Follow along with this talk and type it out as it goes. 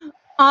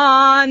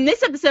On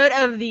this episode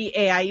of the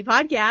AIE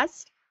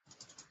Podcast,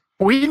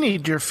 we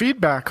need your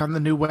feedback on the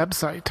new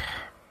website.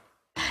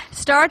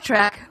 Star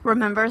Trek,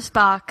 remember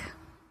Spock.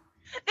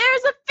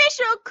 There's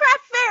official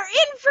craft fair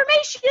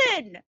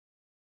information!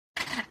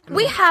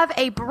 We have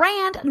a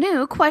brand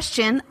new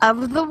question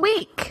of the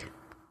week.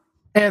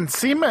 And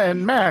Seema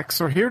and Max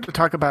are here to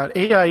talk about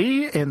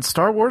AIE and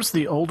Star Wars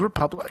The Old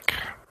Republic.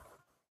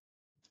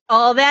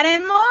 All that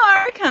and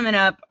more coming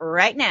up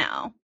right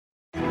now.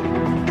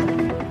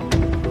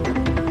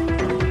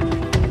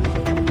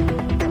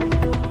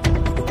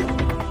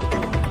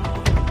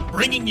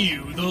 Bringing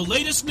you the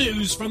latest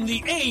news from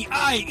the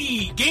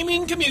AIE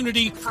gaming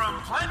community from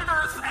planet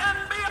Earth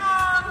and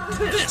beyond.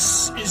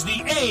 This is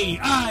the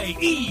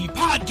AIE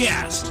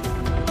Podcast.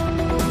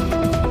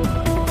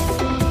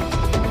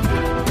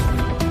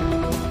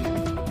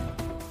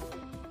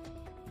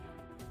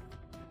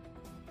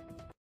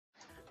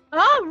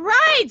 All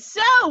right,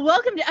 so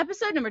welcome to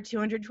episode number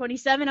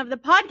 227 of the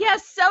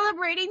podcast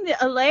celebrating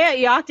the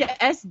Alea Iacta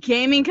S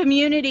gaming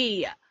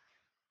community.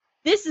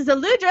 This is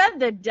Aludra,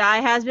 the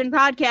Die Has Been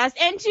podcast,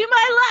 and to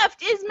my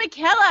left is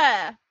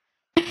Michaela.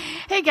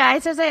 Hey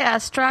guys, there's a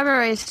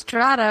strawberry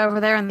strata over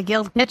there in the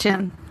guild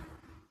kitchen.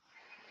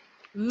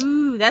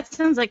 Ooh, that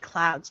sounds like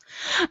clouds.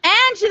 And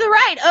to the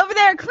right, over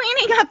there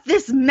cleaning up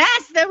this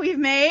mess that we've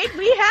made,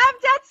 we have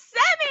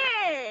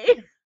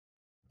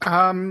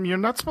Tatsumi. You're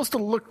not supposed to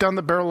look down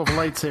the barrel of a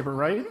lightsaber,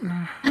 right?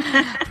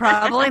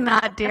 Probably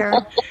not, dear.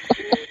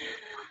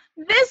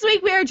 This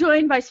week we are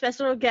joined by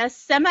special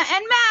guests Sema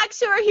and Max,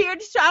 who are here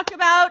to talk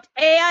about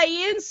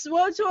AIE and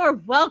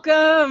SWTOR.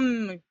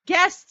 Welcome,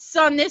 guests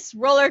on this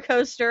roller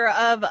coaster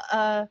of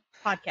a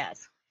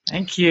podcast.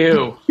 Thank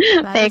you.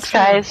 Thanks,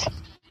 guys.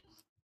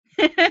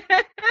 Okay,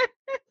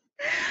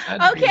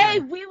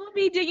 we will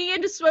be digging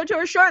into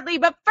SWTOR shortly,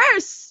 but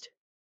first,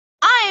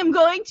 I am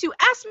going to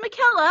ask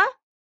Michaela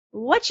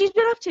what she's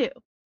been up to.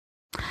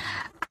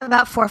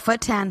 About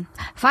 4'10",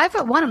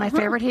 5'1" of my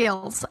favorite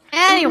heels.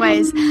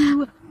 Anyways,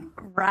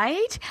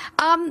 right?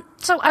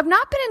 So I've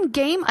not been in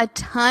game a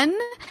ton.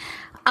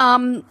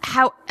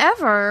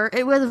 However,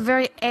 it was a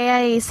very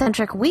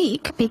AIE-centric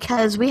week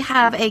because we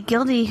have a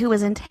guildie who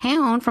is in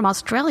town from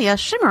Australia,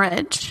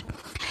 Shimmeridge.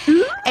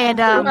 And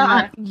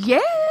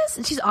yes,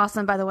 she's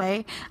awesome, by the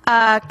way.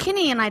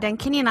 Kinney and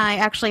I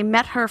actually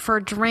met her for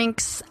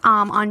drinks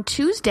on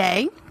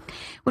Tuesday,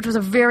 which was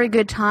a very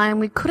good time.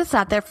 We could have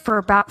sat there for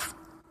about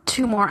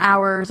 2 more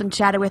hours and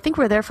chatted. I think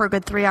we were there for a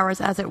good 3 hours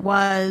as it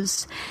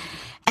was.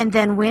 And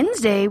then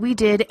Wednesday, we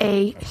did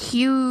a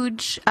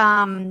huge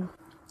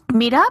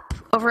meetup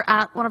over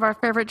at one of our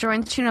favorite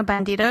joints, Chino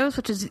Banditos,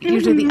 which is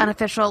usually the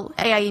unofficial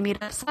AIE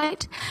meetup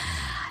site.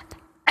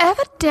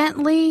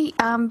 Evidently,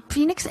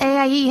 Phoenix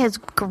AIE has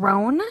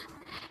grown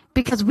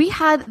because we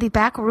had the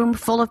back room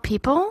full of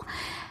people,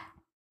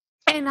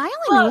 and I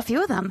only knew a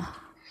few of them.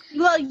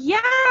 Well, yeah,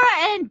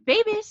 and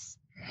babies.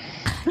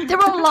 There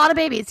were a lot of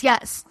babies,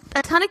 yes.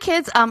 A ton of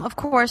kids. Of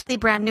course, the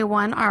brand new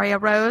one, Aria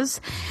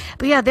Rose.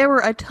 But yeah, there were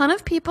a ton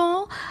of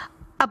people,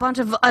 a bunch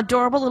of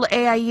adorable little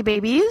AIE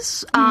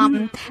babies.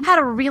 Had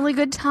a really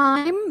good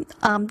time.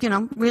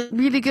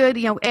 Really good,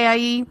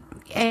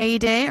 AIE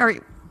day or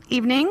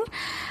evening.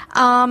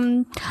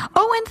 And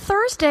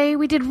Thursday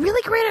we did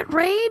really great at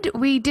Raid.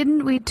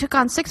 We took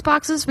on 6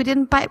 boxes. We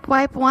didn't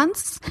wipe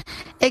once,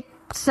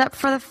 except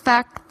for the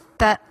fact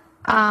that,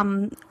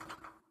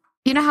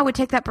 you know how we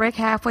take that break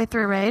halfway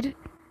through Raid?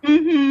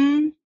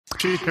 Mm-hmm.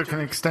 She took an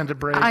extended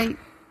break.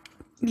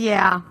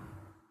 Yeah.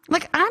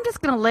 Like, I'm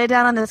just going to lay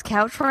down on this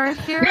couch right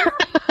here.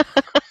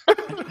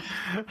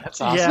 That's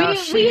awesome. Yeah,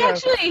 we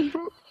actually...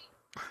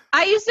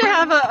 I used to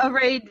have a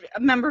raid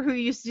member who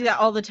used to do that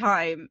all the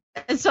time.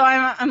 And so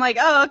I'm like,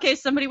 oh, okay,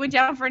 somebody went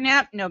down for a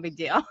nap. No big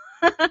deal.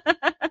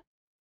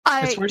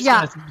 It's worse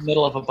than it's in the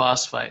middle of a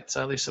boss fight,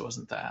 so at least it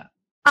wasn't that.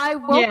 I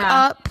woke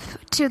up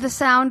to the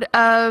sound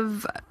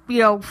of,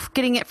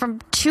 getting it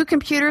from 2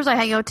 computers. I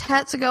had,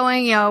 Tets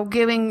going,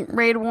 giving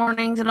raid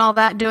warnings and all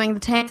that, doing the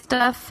tank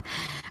stuff.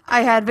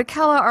 I had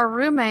Vikella, our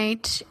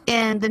roommate,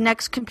 in the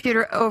next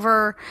computer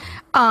over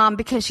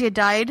because she had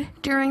died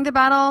during the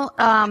battle,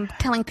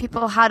 telling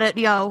people how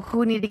to,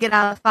 who need to get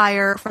out of the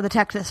fire for the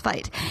Texas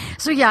fight.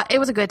 So, yeah, it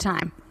was a good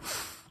time.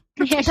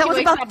 Yeah, she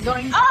wakes up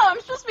going, oh,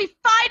 I'm supposed to be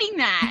fighting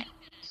that.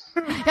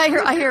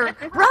 Yeah, I hear,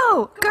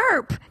 Ro,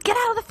 Gerp, get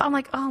out of the fire. I'm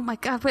like, oh my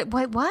God,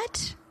 wait,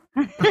 what?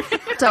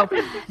 So,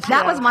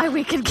 that was my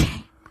weekend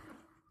game.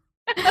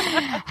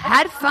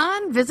 Had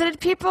fun, visited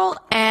people,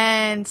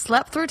 and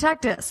slept through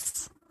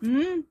Tectus.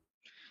 Mm-hmm.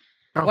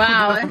 Oh,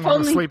 wow, if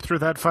only sleep through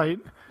that fight.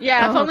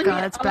 Yeah, if only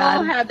God, we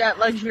all had that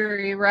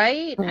luxury,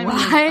 right?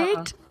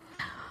 Right?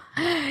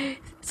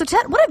 So,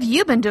 Ted, what have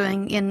you been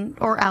doing in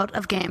or out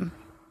of game?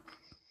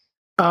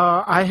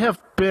 I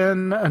have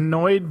been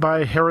annoyed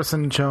by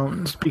Harrison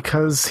Jones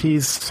because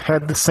he's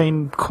had the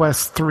same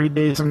quest 3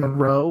 days in a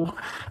row.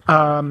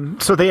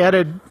 So they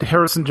added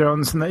Harrison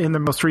Jones in the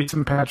most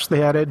recent patch.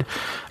 They added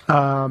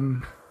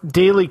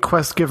daily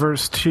quest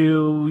givers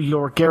to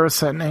your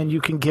garrison, and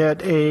you can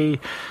get a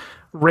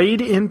raid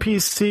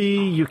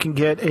NPC, you can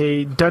get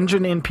a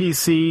dungeon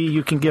NPC,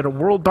 you can get a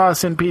world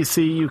boss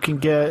NPC, you can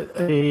get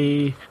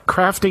a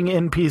crafting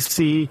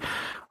NPC,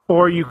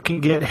 or you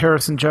can get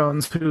Harrison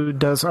Jones, who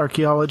does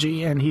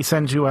archaeology, and he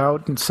sends you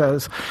out and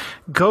says,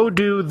 go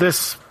do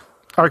this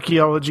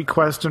archaeology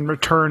quest and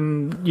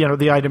return,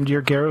 the item to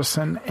your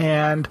garrison.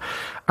 And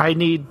I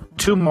need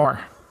two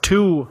more,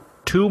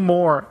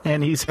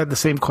 and he's had the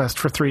same quest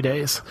for 3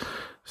 days.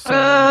 So,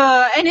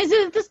 and is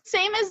it the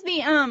same as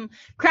the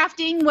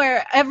crafting,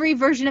 where every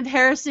version of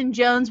Harrison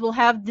Jones will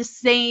have the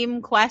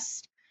same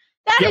quest?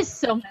 That is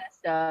so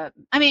messed up.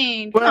 I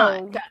mean, come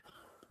on.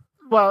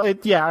 Well,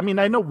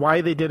 I know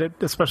why they did it,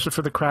 especially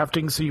for the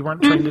crafting, so you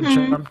weren't trying to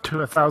jump to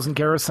 1,000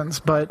 garrisons.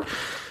 But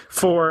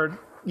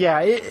they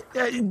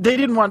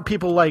didn't want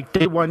people like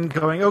day one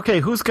going, okay,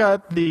 who's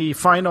got the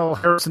final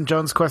Harrison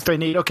Jones quest I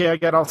need? Okay, I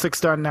got all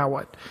 6 done. Now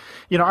what?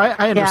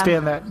 I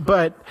understand that,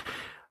 but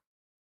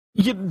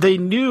they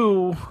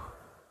knew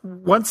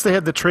once they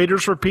had the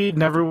traders repeat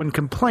and everyone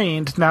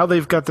complained, now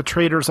they've got the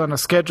traders on a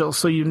schedule,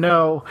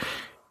 so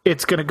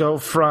it's going to go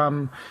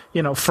from,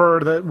 fur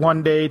that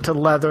one day to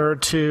leather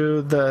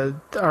to the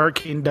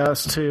arcane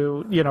dust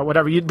to,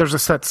 whatever. There's a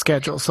set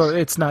schedule, so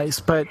it's nice.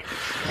 But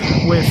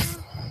with,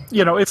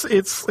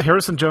 it's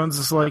Harrison Jones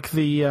is like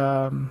the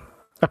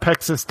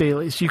Apexis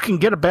dailies. You can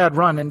get a bad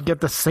run and get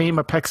the same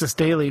Apexis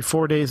daily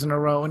 4 days in a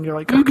row, and you're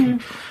like, okay,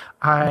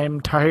 I'm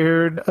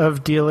tired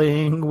of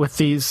dealing with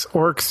these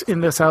orcs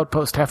in this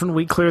outpost. Haven't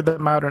we cleared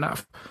them out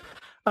enough?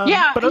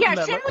 Shouldn't we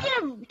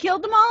have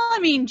killed them all? I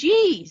mean,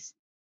 geez.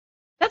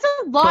 That's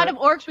a lot of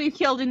orcs we've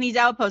killed in these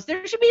outposts.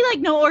 There should be,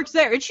 no orcs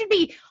there. It should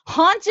be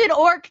haunted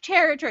orc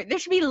territory. There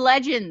should be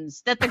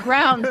legends that the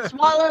ground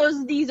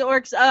swallows these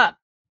orcs up.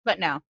 But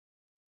no.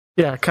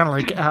 Yeah, kind of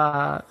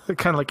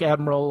like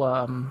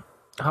Admiral,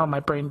 my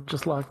brain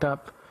just locked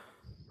up.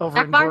 Over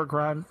Akbar? in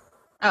Gorgron.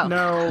 Oh.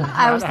 No.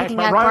 I was thinking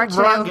Akbar too.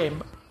 Wrong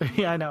game.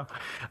 Yeah, I know.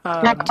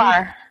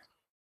 Akbar.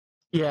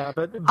 Yeah,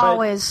 but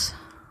always.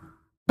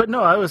 But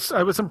no, I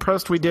was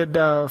impressed. We did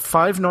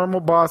 5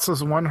 normal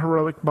bosses, 1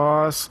 heroic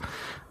boss,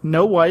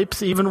 no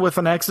wipes, even with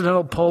an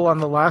accidental pull on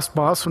the last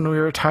boss when we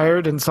were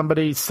tired and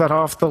somebody set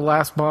off the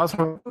last boss.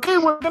 Okay,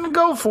 we're going to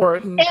go for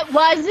it. And it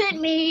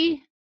wasn't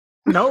me.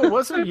 No, it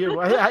wasn't you.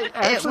 I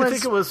actually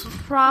think it was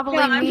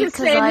probably me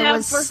because I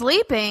was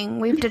sleeping.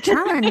 We've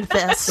determined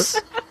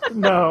this.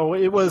 No,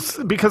 it was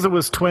because it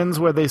was twins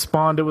where they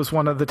spawned. It was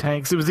one of the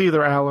tanks. It was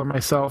either Al or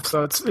myself,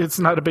 so it's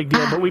not a big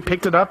deal. But we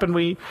picked it up and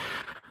we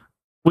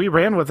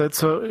ran with it,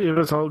 so it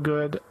was all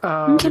good.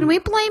 Can we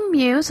blame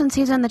you since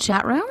he's in the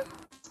chat room?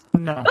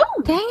 No.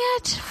 Oh, dang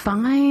it.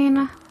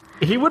 Fine.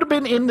 He would have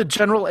been in the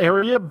general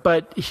area,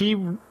 but he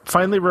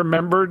finally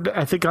remembered,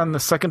 I think, on the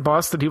second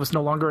boss that he was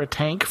no longer a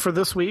tank for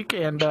this week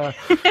and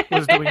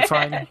was doing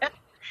fine.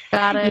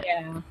 Got it.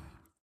 Yeah.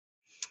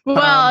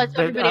 Well, it's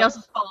everybody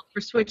else's fault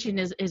for switching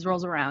his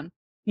roles around,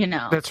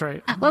 That's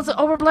right.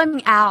 We're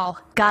blaming Al.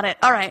 Got it.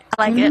 All right.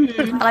 I like it.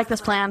 I like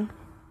this plan.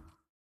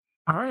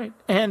 All right.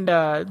 And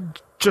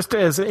just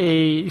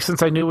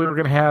since I knew we were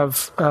going to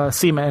have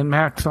Seema and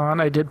Max on,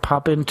 I did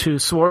pop into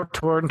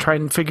SWTOR and try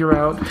and figure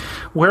out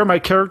where my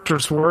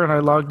characters were, and I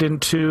logged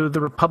into the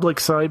Republic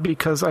side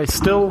because I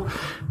still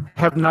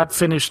have not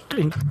finished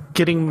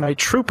getting my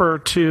trooper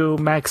to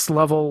max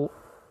level.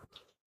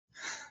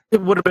 It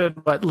would have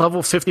been,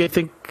 level 50, I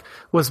think,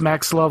 was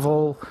max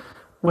level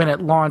when it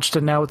launched,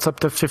 and now it's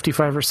up to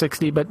 55 or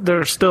 60, but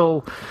they're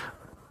still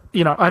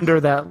under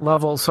that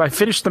level. So I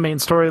finished the main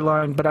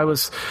storyline, but I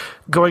was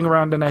going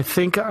around and I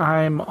think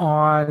I'm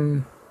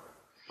on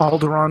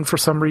Alderaan for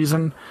some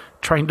reason,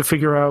 trying to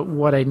figure out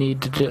what I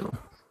need to do.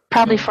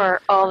 Probably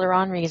for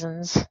Alderaan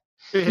reasons.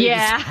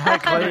 Yeah.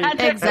 Exactly.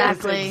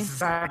 That's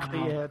exactly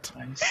it.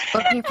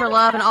 Looking for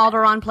love in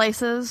Alderaan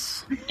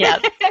places. Yeah.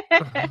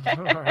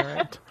 All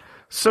right.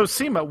 So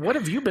Seema, what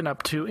have you been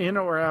up to in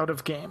or out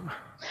of game?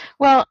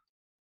 Well,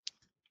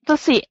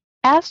 let's see.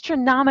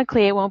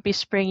 Astronomically, it won't be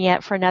spring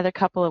yet for another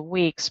couple of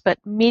weeks, but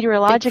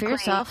meteorologically,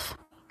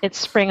 it's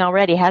spring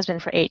already, has been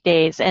for 8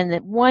 days. And the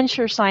one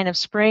sure sign of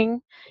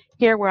spring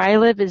here where I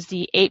live is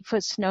the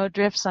 8-foot snow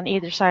drifts on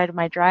either side of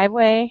my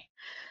driveway.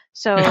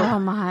 So oh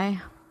my.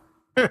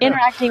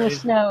 Interacting with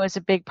snow is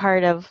a big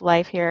part of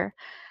life here.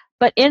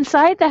 But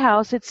inside the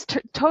house, it's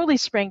totally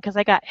spring because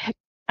I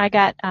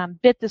got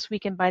bit this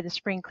weekend by the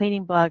spring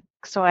cleaning bug.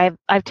 So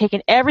I've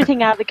taken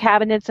everything out of the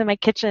cabinets in my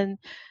kitchen,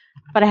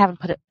 but I haven't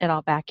put it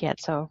all back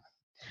yet, so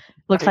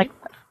looks like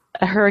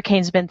a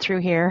hurricane's been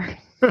through here.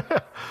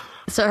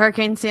 So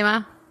Hurricane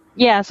Seema?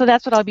 Yeah, so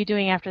that's what I'll be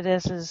doing after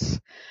this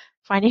is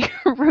finding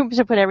rooms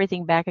to put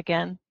everything back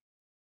again.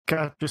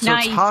 Gotcha. So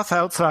It's Hoth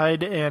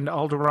outside and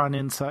Alderaan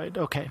inside.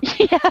 Okay.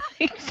 Yeah,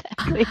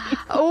 exactly.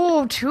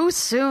 Oh, too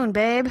soon,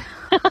 babe.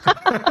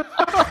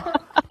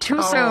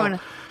 Too soon.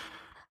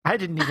 I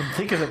didn't even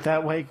think of it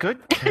that way.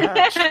 Good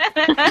catch.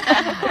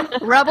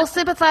 Rebel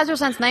sympathizer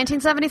since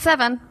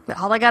 1977.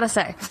 All I gotta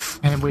say.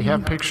 And we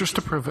have pictures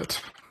to prove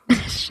it.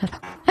 Shut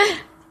up.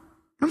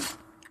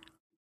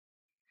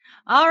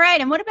 All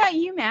right, and what about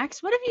you,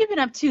 Max? What have you been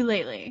up to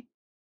lately?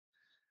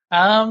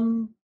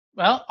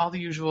 Well, all the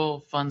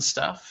usual fun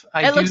stuff.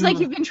 It looks like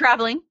you've been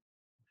traveling.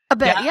 A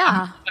bit,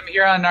 yeah. I'm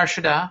here on Nar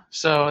Shaddaa,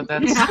 so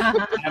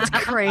that's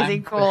crazy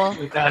cool.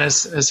 With that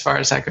as far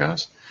as that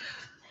goes.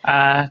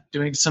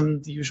 Doing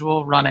some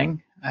usual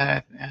running.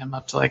 I'm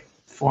up to like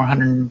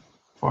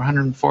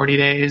 440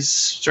 days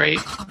straight,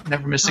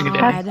 never missing a day.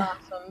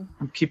 Awesome.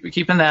 I'm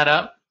keeping that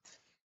up.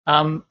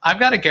 I've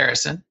got a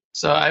garrison,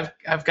 so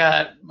I've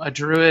got a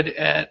druid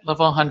at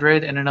level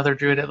 100 and another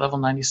druid at level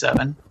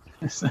 97.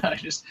 So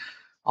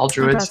all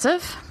druids.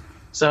 Impressive.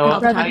 So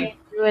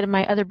Druid and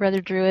my other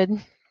brother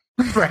druid.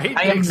 Right,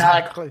 I am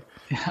exactly.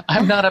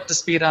 I'm not up to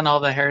speed on all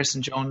the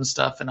Harrison Jones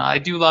stuff, and I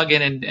do log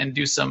in and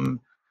do some.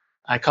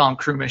 I call them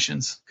crew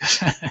missions.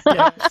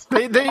 Yes,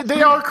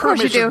 they are crew you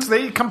do. missions.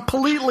 They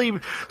completely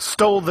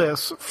stole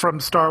this from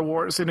Star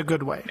Wars in a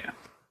good way. Yeah.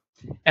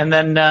 And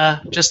then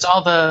just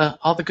all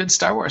the good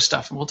Star Wars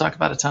stuff, and we'll talk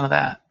about a ton of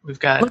that. We've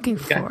got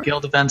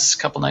guild events a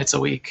couple nights a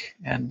week,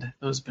 and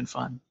those have been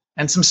fun,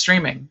 and some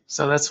streaming.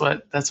 So that's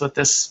what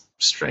this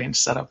strange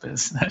setup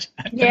is.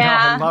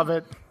 Yeah, I love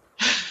it.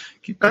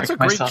 That's a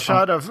great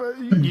shot of.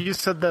 You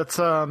said that's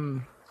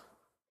Yavin,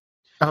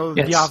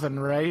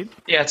 right?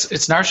 Yeah,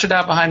 it's Nar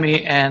Shaddaa behind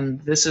me,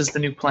 and this is the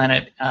new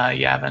planet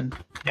Yavin.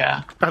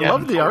 Yeah, I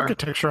love the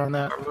architecture on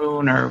that.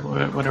 Or Moon, or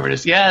whatever it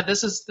is. Yeah,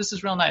 this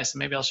is real nice. And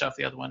maybe I'll show off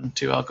the other one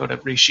too. I'll go to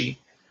Rishi.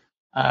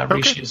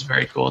 Rishi is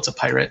very cool. It's a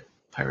pirate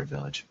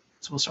village,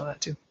 so we'll show that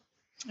too.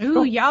 Ooh,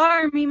 cool.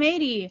 Yar, me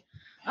matey.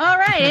 All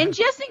right, and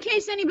just in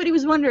case anybody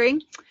was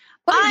wondering,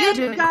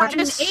 I've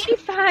gotten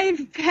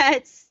 85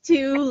 pets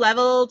to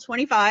level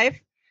 25.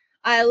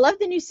 I love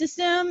the new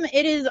system.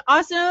 It is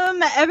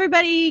awesome.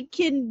 Everybody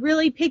can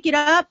really pick it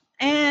up.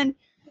 And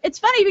it's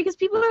funny because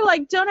people are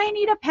like, don't I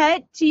need a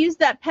pet to use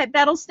that pet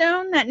battle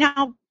stone that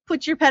now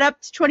puts your pet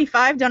up to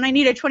 25? Don't I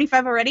need a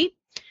 25 already?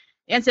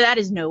 The answer to that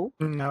is no.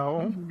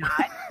 No.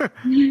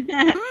 Maybe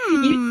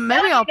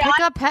I'll pick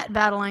up pet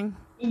battling.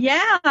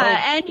 Yeah,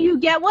 and you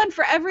get one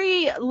for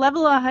every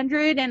level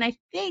 100, and I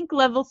think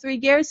level 3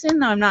 garrison,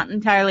 though I'm not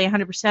entirely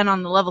 100%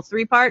 on the level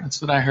 3 part. That's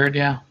what I heard,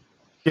 yeah.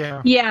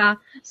 Yeah,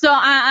 so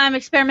I'm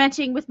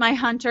experimenting with my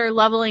hunter,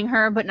 leveling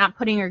her, but not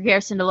putting her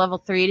garrison to level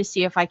 3 to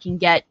see if I can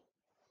get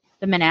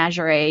the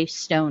menagerie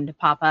stone to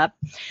pop up.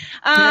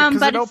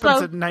 Because it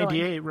opens at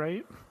 98,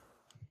 right?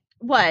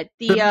 What?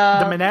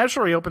 The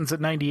menagerie opens at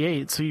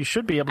 98, so you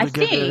should be able to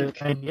get it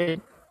at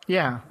 98.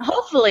 Yeah.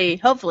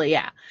 Hopefully,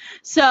 yeah.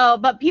 So,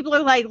 but people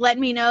are like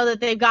letting me know that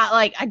they've got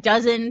like a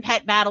dozen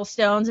pet battle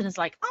stones, and it's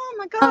like, oh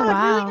my god,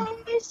 wow.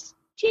 Really nice.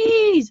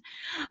 Jeez.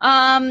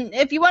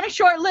 If you want a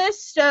short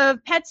list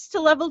of pets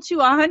to level to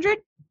 100,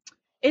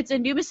 it's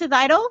Anubis'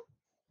 Idol,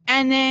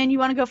 and then you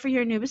want to go for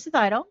your Anubis'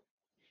 Idol.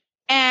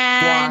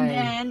 And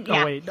then,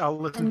 yeah. Oh, wait, I'll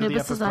listen to the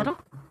episode. Idol?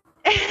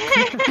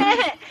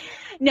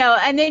 No,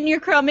 and then your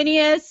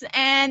Chrominius,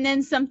 and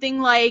then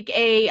something like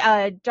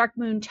a Dark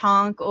Moon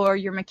Tonk or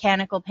your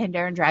mechanical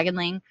Pandaren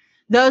Dragonling.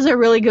 Those are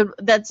really good.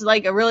 That's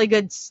like a really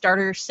good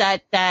starter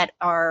set that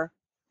are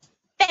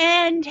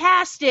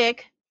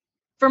fantastic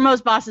for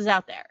most bosses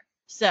out there.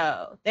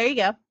 So there you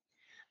go.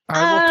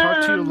 I will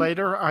talk to you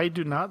later. I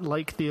do not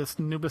like the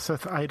Anubis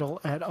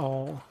Idol at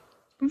all.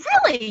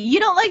 Really? You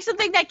don't like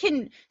something that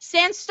can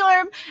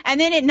sandstorm, and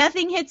then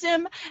nothing hits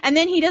him, and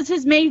then he does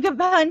his mega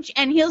punch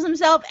and heals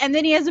himself, and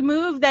then he has a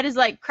move that is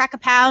like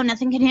crack-a-pow,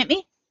 nothing can hit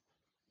me?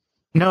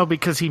 No,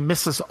 because he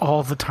misses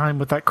all the time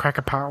with that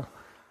crack-a-pow.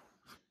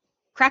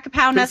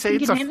 Crack-a-pow, nothing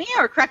can hit me,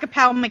 or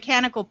crack-a-pow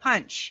mechanical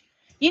punch?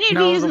 You need to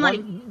be using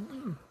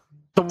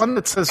the one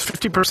that says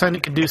 50%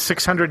 it can do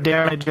 600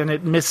 damage, and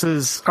it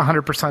misses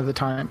 100% of the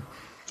time.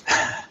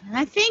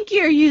 I think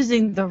you're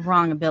using the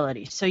wrong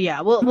ability. So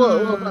yeah, we'll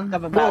look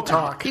up about We'll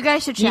talk. You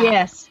guys should chat.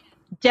 Yes,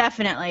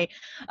 definitely.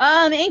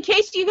 In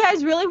case you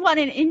guys really want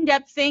an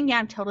in-depth thing, yeah,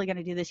 I'm totally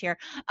gonna do this here.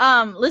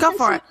 Listen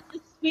to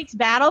this week's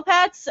Battle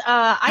Pets.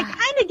 I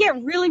kind of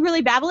get really,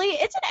 really babbly.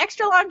 It's an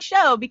extra long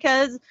show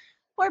because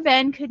poor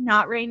Ben could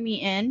not rein me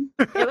in.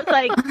 It was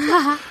like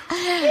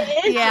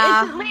it's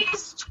at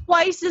least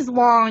twice as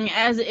long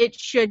as it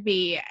should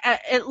be,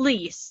 at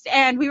least.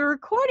 And we were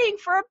recording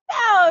for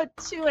about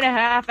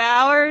 2.5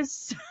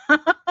 hours.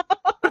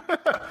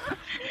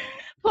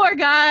 Poor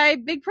guy.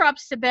 Big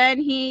props to Ben.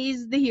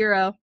 He's the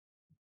hero.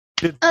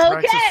 Did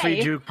Praxis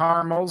feed you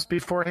caramels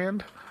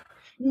beforehand?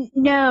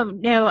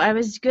 No, I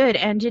was good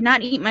and did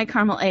not eat my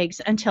caramel eggs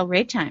until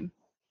raid time.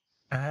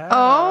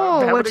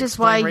 Which is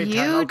why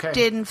you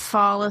didn't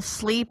fall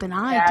asleep and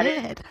I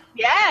did.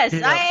 Yes,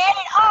 yeah. I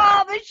ate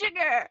all the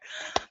sugar.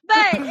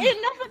 But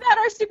enough about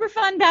our super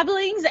fun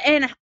babblings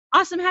and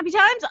awesome happy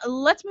times.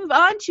 Let's move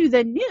on to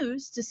the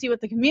news to see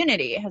what the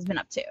community has been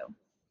up to.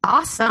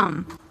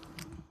 Awesome.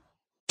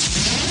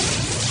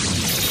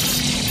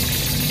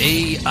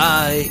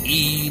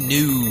 AIE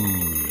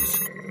News.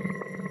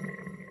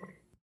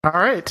 All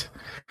right.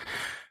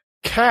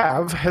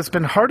 Cav has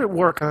been hard at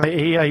work on the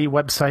AIE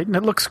website, and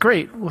it looks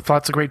great, with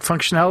lots of great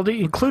functionality,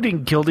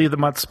 including Guildie of the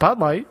Month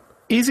Spotlight,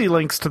 easy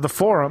links to the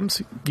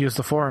forums, use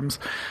the forums,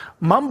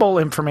 Mumble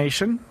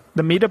information,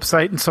 the meetup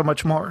site, and so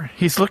much more.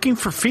 He's looking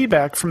for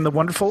feedback from the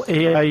wonderful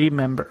AIE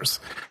members.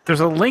 There's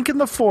a link in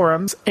the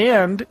forums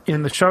and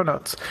in the show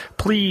notes.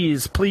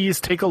 Please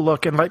take a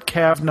look and let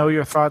Cav know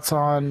your thoughts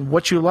on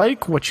what you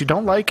like, what you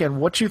don't like,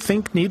 and what you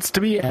think needs to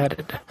be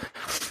added.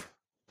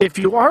 If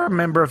you are a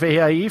member of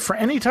AIE for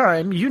any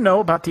time, you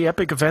know about the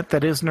epic event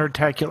that is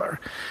Nerdtacular.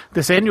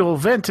 This annual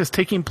event is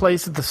taking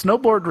place at the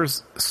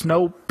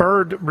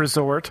Snowbird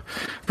Resort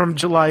from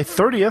July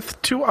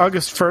 30th to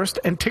August 1st,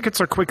 and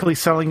tickets are quickly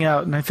selling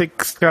out. And I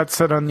think Scott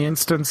said on the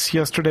instance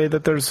yesterday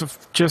that there's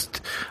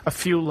just a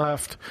few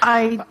left.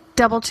 I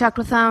double-checked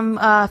with them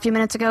a few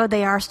minutes ago.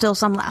 They are still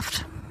some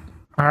left.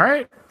 All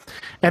right.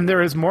 And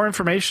there is more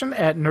information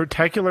at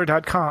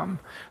nerdtacular.com.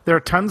 There are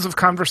tons of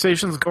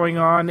conversations going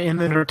on in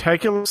the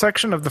Nerdtacular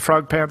section of the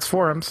Frog Pants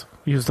forums.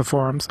 Use the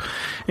forums.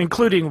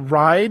 Including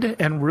ride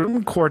and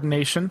room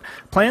coordination,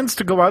 plans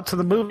to go out to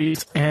the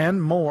movies,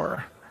 and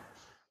more.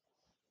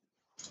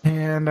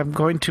 And I'm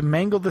going to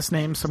mangle this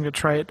name, so I'm going to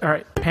try it. All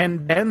right.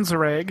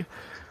 Pandanzereg.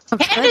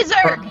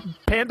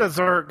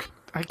 Pandazerg.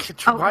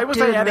 Why was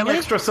I adding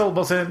extra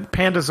syllables in?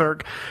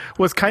 Pandazerg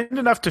was kind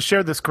enough to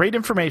share this great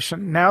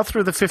information. Now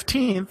through the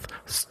 15th,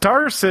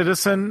 Star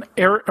Citizen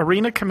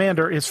Arena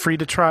Commander is free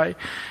to try.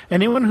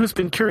 Anyone who's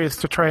been curious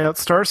to try out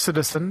Star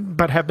Citizen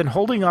but have been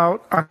holding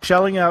out on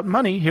shelling out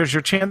money, here's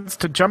your chance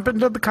to jump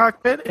into the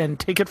cockpit and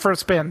take it for a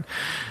spin.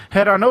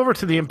 Head on over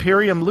to the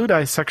Imperium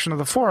Ludi section of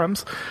the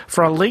forums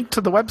for a link to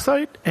the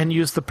website and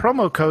use the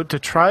promo code to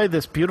try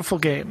this beautiful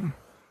game.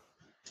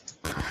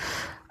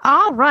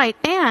 All right,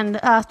 and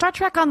Star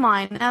Trek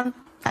Online.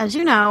 As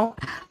you know,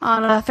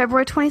 on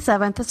February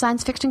 27th, the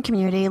science fiction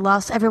community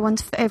lost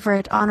everyone's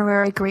favorite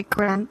honorary geek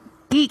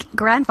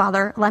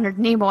grandfather, Leonard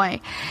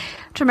Nimoy.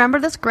 To remember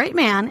this great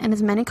man and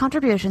his many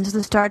contributions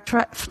to Star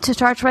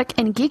Trek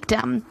and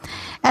geekdom,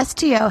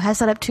 STO has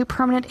set up 2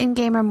 permanent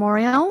in-game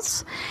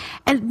memorials.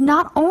 And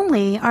not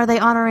only are they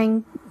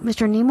honoring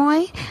Mr.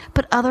 Nimoy,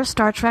 but other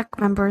Star Trek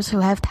members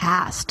who have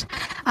passed.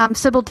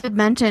 Sybil did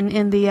mention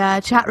in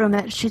the chat room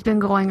that she's been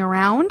going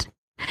around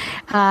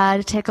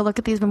to take a look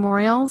at these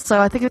memorials. So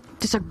I think it's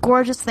just a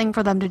gorgeous thing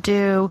for them to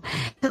do.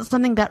 It's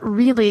something that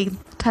really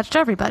touched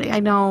everybody.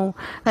 I know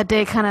that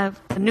day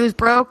the news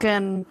broke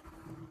and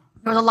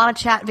there was a lot of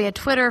chat via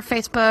Twitter,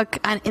 Facebook,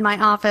 and in my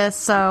office.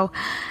 So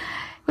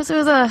it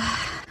was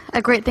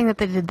a great thing that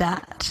they did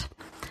that.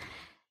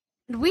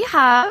 We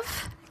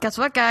have, guess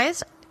what,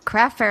 guys?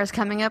 Craft Fair is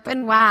coming up,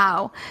 and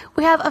wow,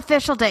 we have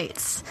official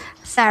dates.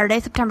 Saturday,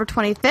 September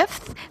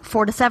 25th,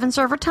 4 to 7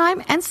 server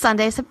time, and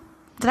Sunday,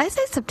 did I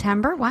say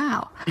September?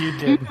 Wow. You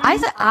did.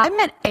 I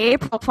meant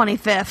April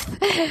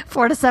 25th,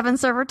 4 to 7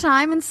 server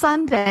time, and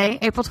Sunday,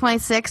 April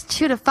 26th,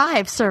 2 to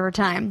 5 server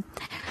time.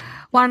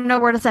 Want to know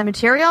where to send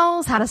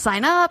materials, how to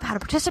sign up, how to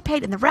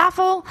participate in the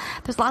raffle?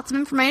 There's lots of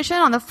information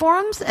on the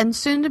forums and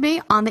soon to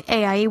be on the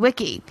AIE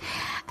Wiki.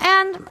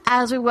 And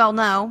as we well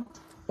know,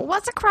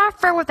 what's a craft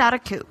fair without a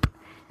coop?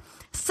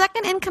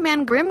 Second in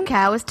command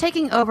Grimcow is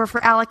taking over for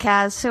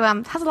Alakaz, who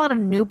has a lot of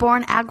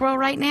newborn aggro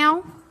right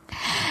now.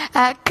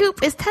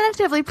 Coop is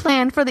tentatively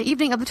planned for the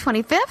evening of the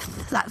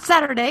 25th, that's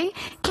Saturday.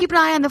 Keep an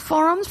eye on the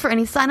forums for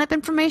any sign-up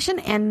information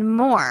and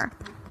more.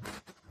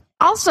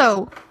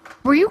 Also,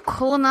 were you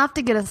cool enough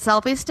to get a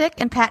selfie stick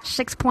in patch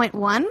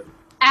 6.1?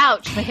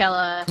 Ouch,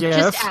 Michaela. Yes.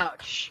 Just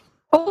ouch.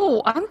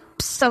 Oh, I'm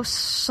so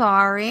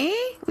sorry.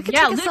 We can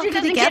take a Luger selfie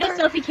doesn't together. get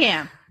a selfie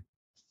cam.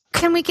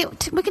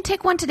 We can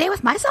take one today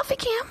with my selfie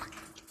cam?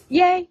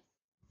 Yay.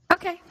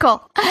 Okay,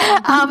 cool.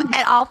 And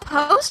I'll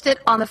post it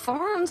on the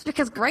forums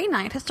because Grey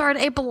Knight has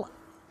started a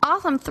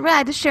awesome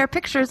thread to share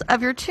pictures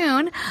of your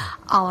tune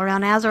all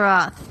around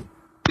Azeroth.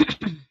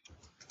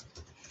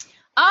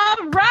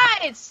 All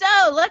right, so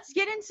let's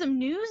get in some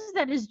news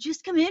that has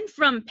just come in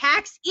from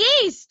PAX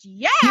East.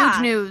 Yeah.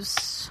 Huge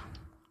news.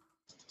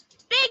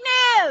 Big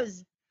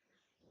news.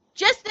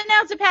 Just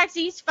announced at PAX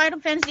East Final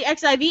Fantasy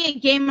XIV, a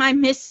game I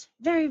miss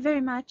very,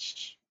 very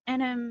much.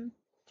 And I'm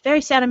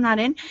very sad I'm not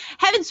in.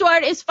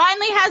 Heavensward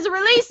finally has a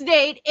release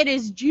date. It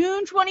is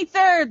June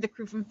 23rd. The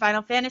crew from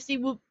Final Fantasy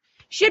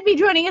should be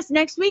joining us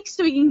next week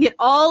so we can get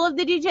all of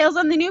the details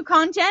on the new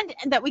content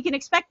and that we can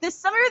expect this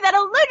summer that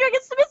Eludra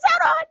gets to miss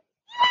out on.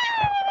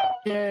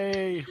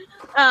 Yay!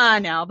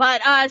 No,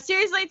 but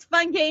seriously, it's a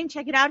fun game.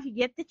 Check it out if you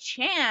get the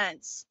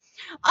chance.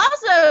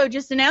 Also,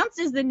 just announced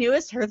is the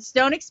newest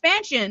Hearthstone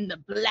expansion, the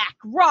Black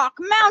Rock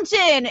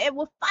Mountain. It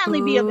will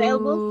finally be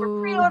available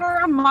for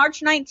pre-order on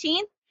March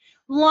 19th.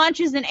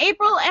 Launches in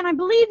April, and I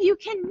believe you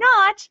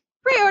cannot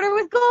pre-order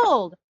with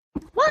gold.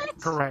 What?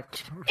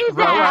 Correct. Is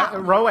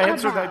that? Ro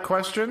answered that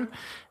question,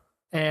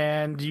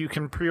 and you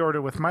can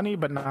pre-order with money,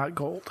 but not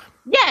gold.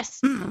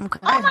 Yes. Okay.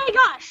 Oh my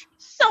gosh,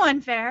 so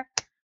unfair.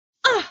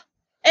 Ugh.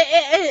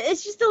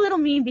 It's just a little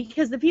mean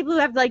because the people who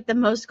have like the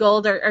most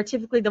gold are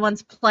typically the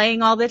ones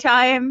playing all the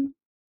time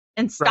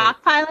and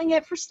stockpiling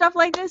it for stuff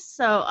like this.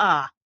 So,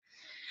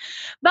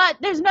 but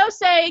there's no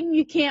saying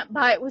you can't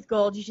buy it with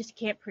gold. You just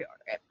can't pre-order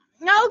it.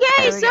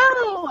 Okay,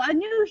 so a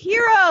new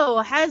hero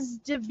has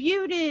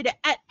debuted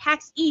at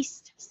PAX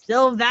East,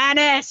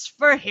 Sylvanas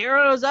for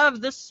Heroes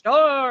of the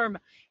Storm.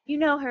 You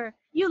know her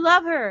you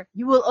love her,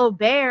 you will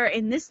obey her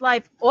in this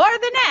life or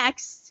the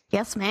next.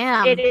 Yes,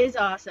 ma'am. It is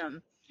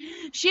awesome.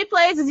 She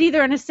plays as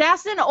either an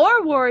assassin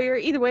or warrior.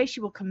 Either way, she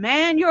will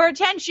command your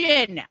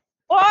attention.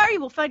 Or you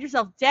will find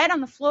yourself dead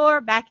on the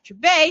floor back at your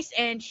base,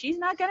 and she's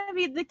not going to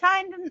be the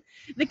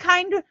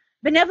kind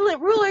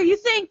benevolent ruler you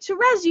think to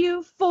res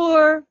you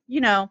for,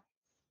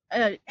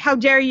 how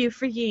dare you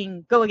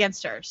freaking go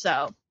against her.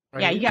 So,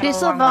 yeah, you got to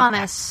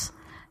Sylvanas.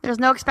 There's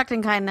no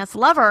expecting kindness.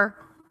 Love her,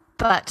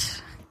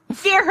 but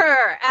fear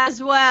her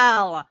as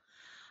well.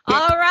 Yep.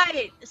 All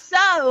right.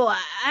 So,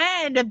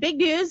 and big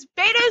news.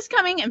 Beta is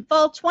coming in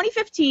fall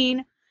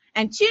 2015,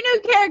 and 2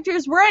 new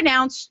characters were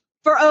announced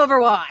for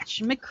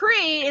Overwatch.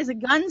 McCree is a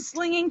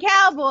gunslinging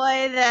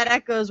cowboy that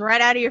echoes right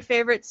out of your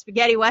favorite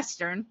spaghetti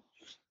western.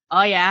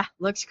 Oh, yeah.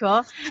 Looks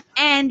cool.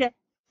 And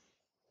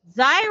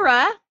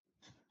Zyra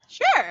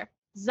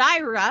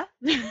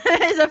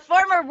is a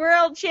former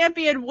world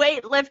champion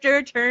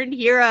weightlifter turned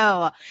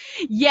hero.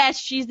 Yes,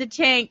 she's the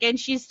tank, and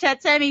she's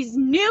Tetsemi's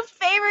new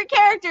favorite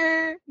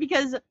character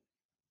because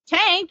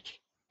tank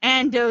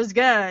and those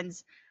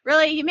guns.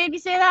 Really? You made me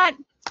say that?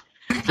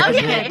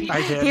 Okay.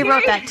 I did. He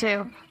wrote that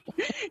too.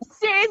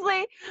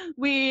 Seriously,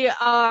 we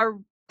are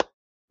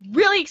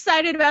really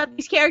excited about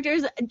these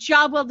characters.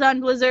 Job well done,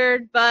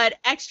 Blizzard, but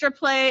extra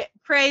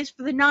praise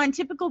for the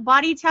non-typical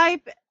body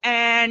type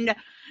and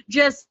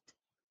just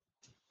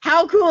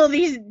how cool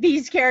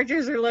these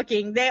characters are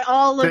looking. They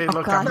all look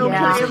so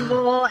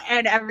playable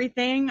and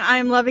everything.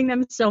 I'm loving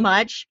them so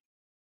much.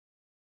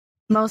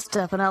 Most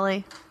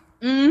definitely.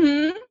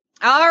 Mm-hmm.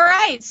 All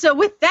right. So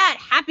with that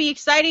happy,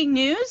 exciting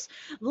news,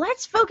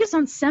 let's focus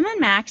on Sem and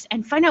Max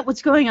and find out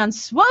what's going on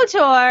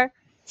SWTOR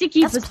to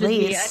keep us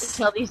busy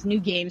until these new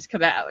games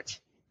come out.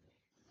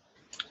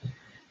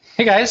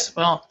 Hey guys.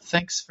 Well,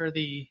 thanks for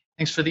the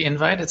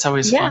invite. It's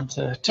always fun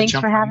to Thanks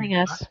jump for having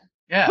us.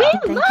 Yeah.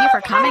 Thank you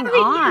for coming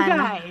on. You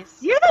guys.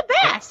 You're the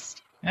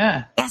best.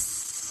 Yeah.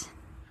 Yes.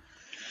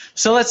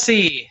 So let's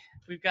see.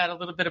 We've got a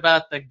little bit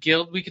about the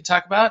guild we could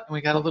talk about, and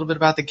we got a little bit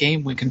about the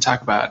game we can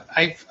talk about.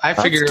 I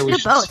figure we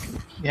should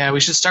both. Yeah, we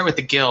should start with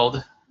the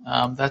guild.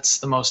 That's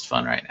the most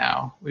fun right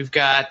now. We've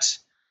got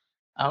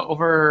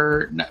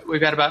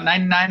about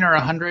 99 or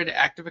 100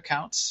 active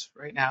accounts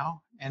right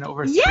now, and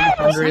over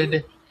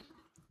 300.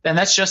 And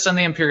that's just on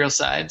the Imperial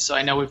side. So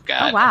I know we've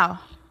got. Oh wow.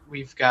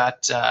 We've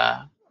got.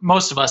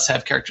 Most of us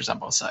have characters on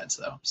both sides,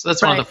 though. So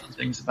that's one of the fun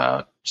things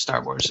about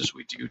Star Wars is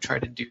we do try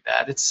to do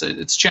that.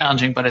 It's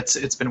challenging, but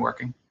it's been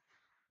working.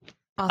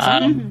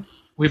 Awesome.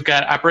 We've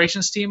got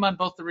operations team on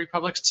both the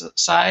Republic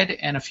side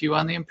and a few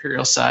on the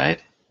Imperial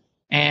side.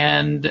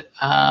 And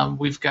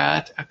we've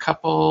got a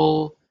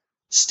couple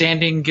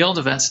standing guild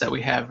events that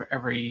we have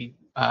every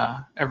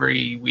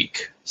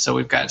week. So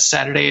we've got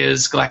Saturday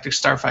is Galactic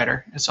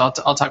Starfighter. And so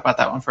I'll talk about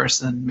that one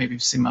first, and then maybe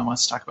Seema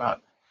wants to talk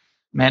about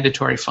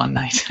Mandatory Fun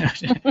Night.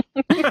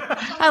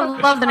 I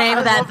love the name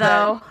of that,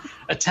 though.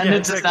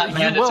 Attendance is not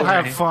mandatory. You will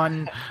have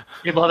fun.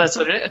 Yeah, well, that's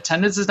what it is.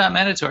 Attendance is not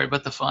mandatory,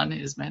 but the fun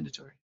is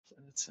mandatory.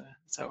 So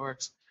that's how it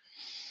works.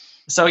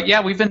 So,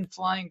 yeah, we've been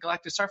flying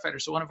Galactic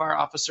Starfighter. So one of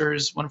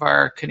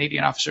our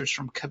Canadian officers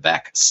from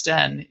Quebec,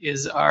 Sten,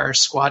 is our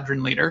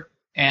squadron leader.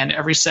 And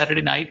every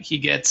Saturday night, he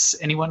gets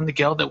anyone in the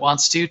guild that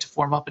wants to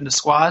form up into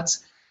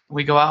squads.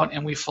 We go out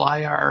and we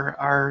fly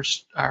our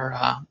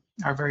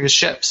various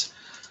ships.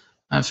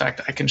 In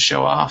fact, I can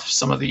show off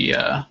some of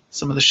the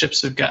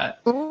ships we've got.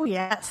 Oh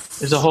yes.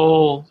 There's a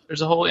whole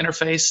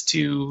interface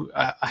to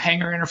a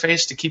hangar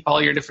interface to keep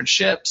all your different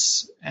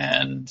ships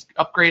and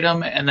upgrade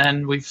them, and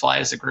then we fly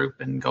as a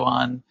group and go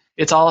on.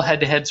 It's all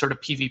head-to-head sort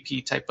of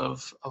PvP type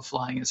of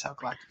flying is how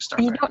Galactic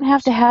Starfighter. You don't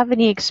have to have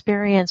any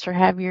experience or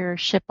have your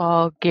ship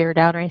all geared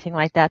out or anything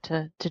like that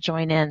to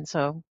join in.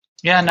 So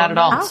yeah, not at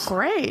all. Oh,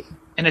 great.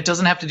 And it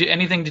doesn't have to do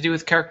anything to do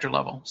with character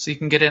level, so you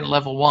can get in at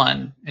level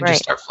 1 and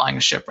just start flying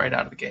a ship right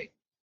out of the gate.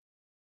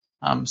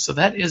 So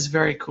that is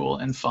very cool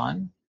and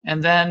fun.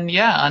 And then,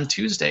 on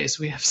Tuesdays,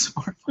 we have some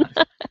more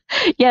fun.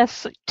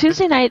 Yes,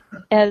 Tuesday night,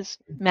 as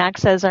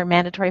Max says, our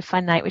mandatory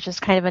fun night, which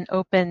is kind of an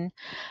open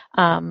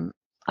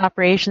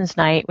operations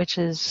night, which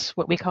is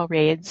what we call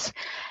raids.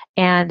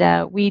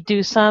 And we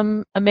do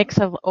a mix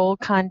of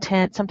old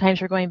content. Sometimes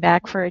we're going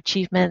back for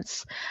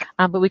achievements,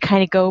 but we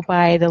kind of go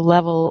by the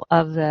level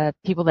of the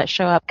people that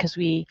show up because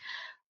we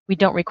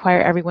don't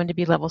require everyone to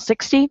be level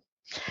 60.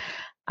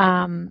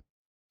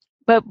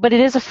 But it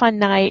is a fun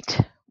night.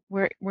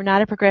 We're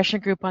not a progression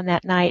group on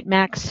that night.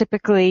 Max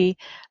typically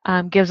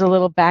gives a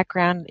little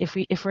background. If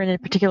we're in a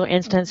particular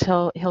instance,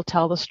 he'll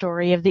tell the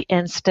story of the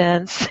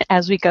instance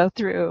as we go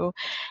through,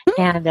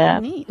 and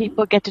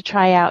people get to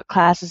try out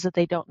classes that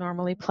they don't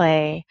normally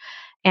play,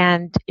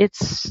 and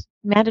it's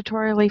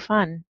mandatorily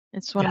fun.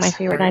 It's one of my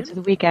favorite nights of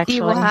the week. Actually,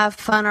 you will have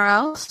fun or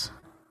else.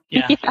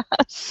 Yeah.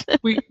 Yes.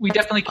 We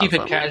definitely keep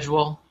it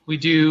casual. We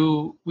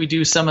do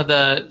some of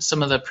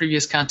the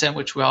previous content,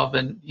 which we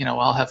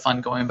all have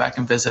fun going back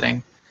and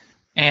visiting.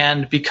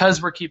 And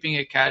because we're keeping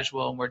it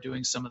casual and we're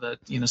doing some of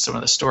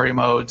the story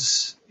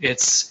modes,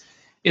 it's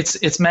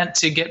it's meant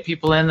to get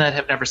people in that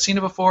have never seen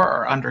it before,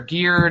 or under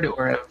geared,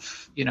 or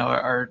have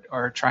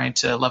are trying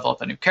to level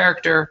up a new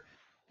character,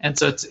 and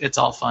so it's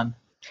all fun.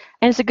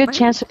 And it's a good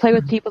chance to play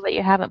with people that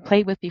you haven't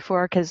played with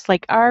before, because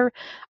like our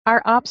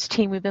ops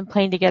team, we've been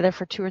playing together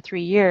for 2 or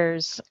 3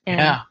 years,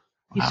 and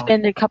you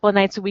spend a couple of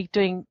nights a week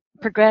doing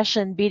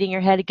progression, beating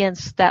your head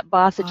against that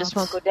boss that just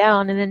won't go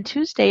down, and then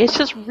Tuesday it's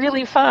just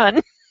really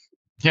fun.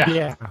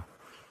 Yeah.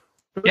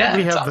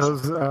 We have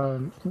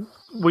awesome. Those.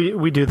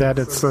 We do that.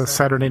 It's a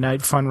Saturday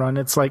night fun run.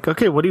 It's like,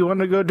 okay, what do you want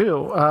to go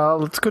do?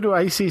 Let's go to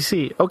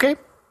ICC. Okay.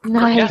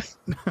 Nice.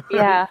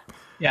 Yeah.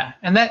 Yeah,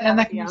 and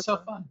that can be so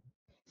fun.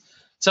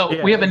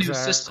 So we have a new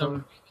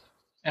system,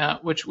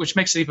 which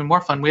makes it even more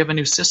fun. We have a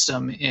new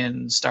system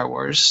in Star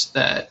Wars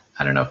that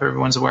I don't know if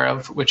everyone's aware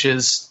of, which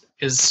is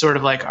sort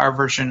of like our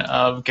version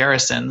of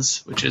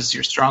garrisons, which is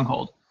your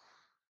stronghold.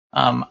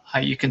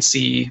 You can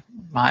see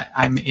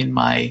I'm in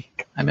my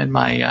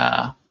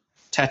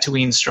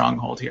Tatooine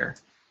stronghold here,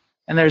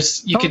 and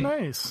there's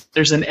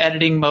an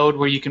editing mode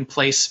where you can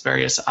place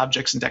various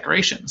objects and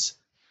decorations.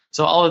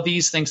 So all of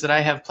these things that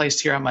I have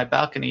placed here on my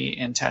balcony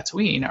in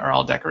Tatooine are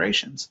all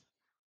decorations.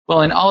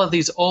 Well, in all of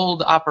these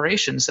old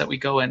operations that we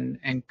go in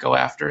and go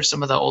after,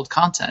 some of the old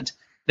content,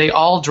 they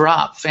all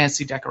drop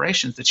fancy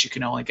decorations that you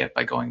can only get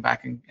by going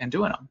back and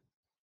doing them.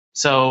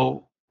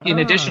 So in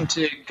addition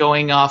to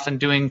going off and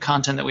doing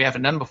content that we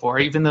haven't done before,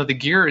 even though the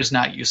gear is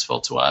not useful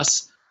to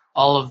us,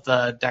 all of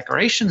the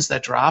decorations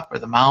that drop, or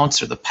the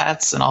mounts or the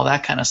pets and all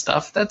that kind of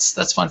stuff,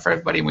 that's fun for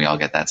everybody, and we all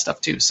get that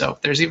stuff too. So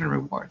there's even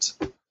rewards.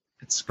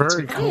 It's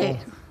very cool.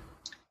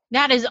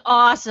 That is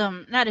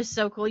awesome. That is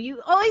so cool. You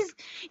guys always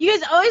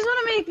want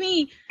to make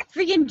me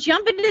freaking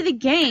jump into the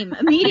game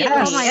immediately.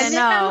 Yes. And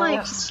then I'm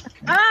like,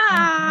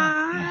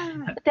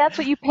 But that's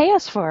what you pay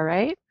us for,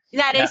 right?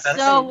 That is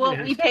so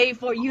what we pay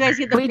for. You guys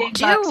get the big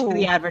bucks for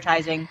the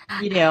advertising.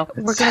 You do.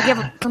 We're gonna give.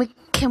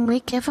 Can we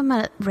give him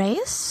a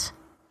raise?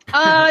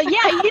 I'm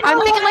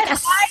thinking like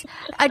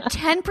a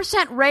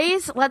 10%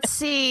 raise. Let's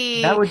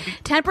see.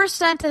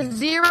 10% to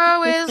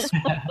 0 is.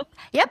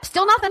 Yep,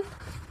 still nothing.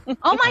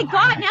 Oh my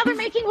God! Now they're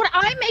making what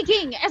I'm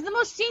making as the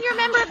most senior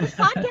member of this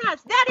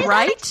podcast. That is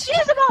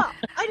inexcusable.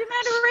 I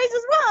demand a raise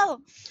as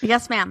well.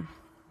 Yes, ma'am.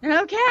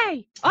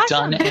 Okay.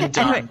 Awesome. Done and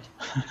done.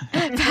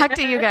 Anyway, back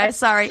to you guys.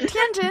 Sorry,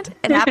 tangent.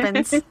 It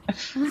happens.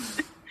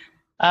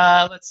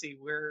 Let's see.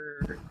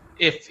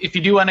 If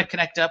you do want to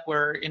connect up,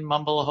 we're in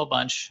Mumble a whole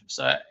bunch.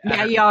 So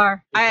yeah, you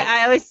are.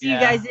 I always see you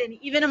guys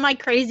even in my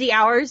crazy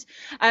hours.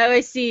 I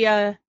always see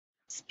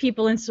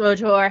people in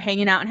SWTOR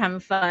hanging out and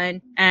having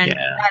fun, and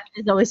that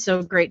is always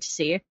so great to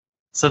see.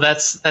 So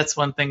that's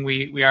one thing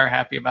we are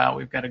happy about.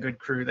 We've got a good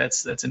crew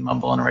that's in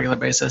Mumble on a regular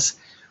basis.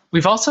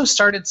 We've also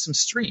started some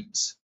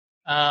streams.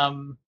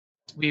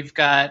 We've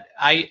got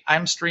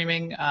I'm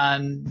streaming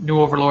on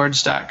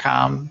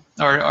newoverlords.com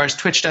or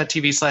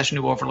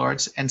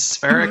twitch.tv/newoverlords, and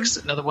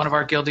Spherix, another one of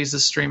our guildies,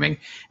 is streaming.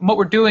 And what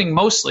we're doing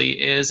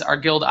mostly is our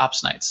guild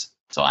ops nights.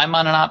 So I'm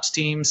on an ops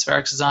team,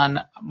 Spherix is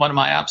on one of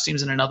my ops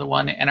teams and another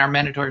one, and our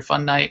mandatory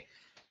fun night.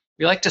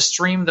 We like to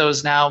stream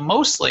those now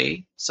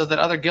mostly so that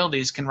other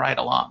guildies can ride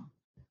along.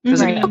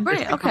 Because again, there's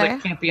people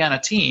that can't be on a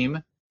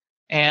team,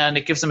 and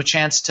it gives them a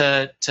chance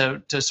to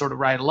sort of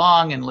ride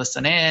along and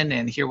listen in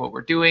and hear what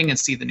we're doing and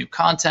see the new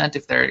content.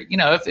 If they're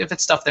if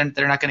it's stuff they're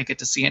not going to get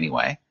to see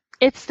anyway.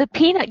 It's the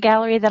peanut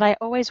gallery that I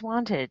always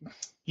wanted.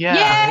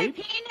 Yeah. Yay,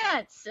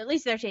 peanuts! At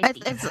least they're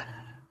tasty.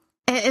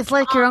 It's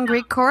like your own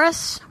Greek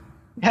chorus.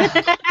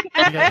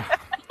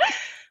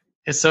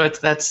 So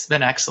that's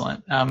been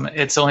excellent.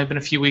 It's only been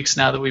a few weeks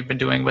now that we've been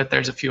doing, but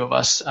there's a few of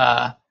us.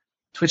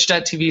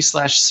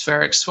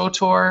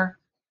 Twitch.tv/SwTOR,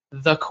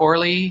 The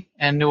Corley,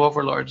 and New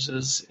Overlords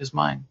is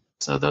mine.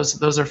 So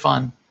those are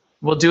fun.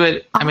 We'll do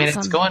it. Awesome. I mean,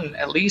 it's going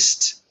at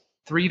least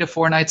 3 to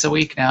 4 nights a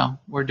week now.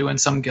 We're doing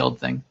some guild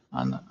thing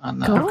on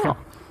the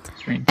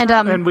stream.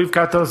 And we've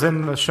got those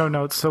in the show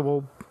notes, so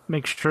we'll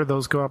make sure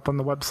those go up on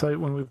the website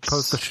when we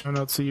post the show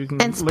notes, so you can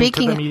link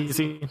to them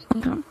easy.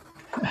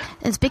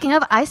 And speaking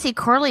of, I see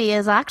Corley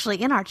is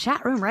actually in our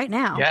chat room right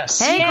now. Yes.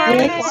 Hey,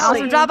 Corley.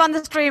 Awesome job on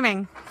the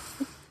streaming.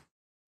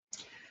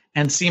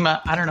 And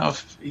Seema, I don't know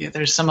if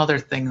there's some other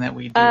thing that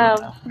we do.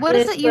 What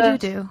is it you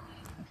do?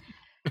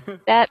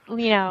 That,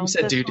 you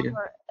said do.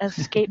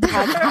 Escape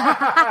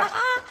podcast.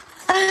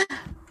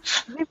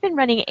 We've been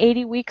running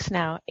 80 weeks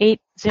now.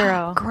 80.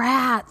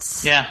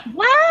 Congrats. Yeah.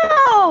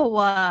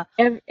 Wow.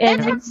 And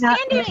that's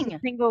outstanding. Not a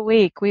single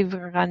week. We've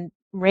run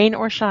rain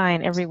or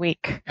shine every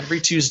week.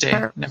 Every Tuesday.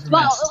 Never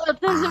well,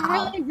 does it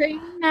really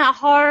rain that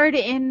hard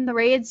in the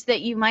raids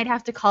that you might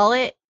have to call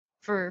it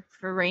for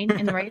rain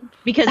in the raid?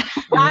 Because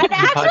I'd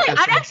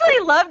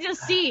actually love to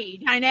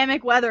see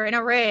dynamic weather in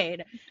a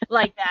raid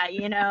like that,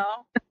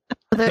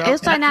 There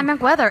is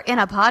dynamic weather in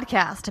a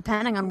podcast,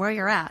 depending on where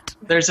you're at.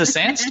 There's a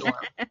sandstorm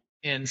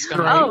in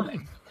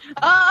Scunthorpe.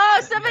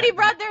 Oh, somebody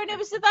brought their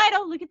Nibusith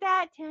idol. Look at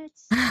that,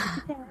 tits.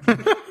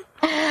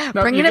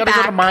 Bringing it back. You gotta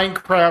go to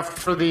Minecraft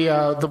for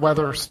the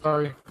weather.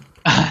 Sorry.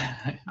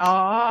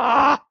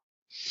 But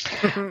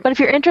if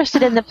you're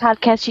interested in the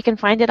podcast, you can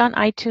find it on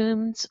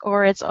iTunes,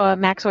 or it's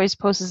Max always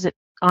posts it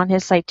on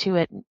his site too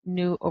at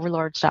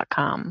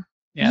newoverlords.com.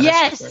 Yeah,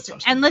 yes,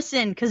 and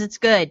listen, because it's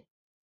good.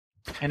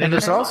 And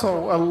there's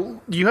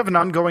also you have an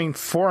ongoing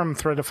forum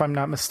thread, if I'm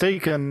not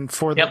mistaken,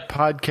 for the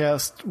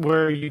podcast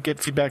where you get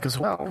feedback as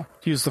well.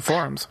 Use the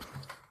forums.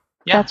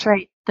 Yeah. That's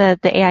right. The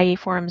AIE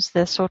forums,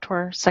 the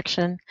SWTOR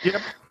section.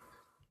 Yep.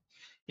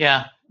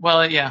 Yeah.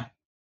 Well, yeah.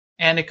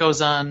 And it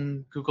goes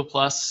on Google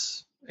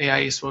Plus,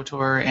 AIE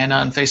SWTOR, and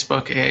on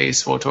Facebook, AIE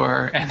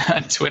SWTOR, and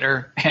on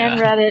Twitter. And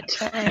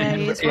Reddit.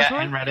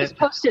 And Reddit. Just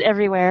post it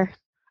everywhere.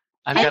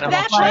 I've got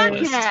that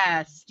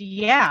podcast.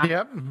 Yeah.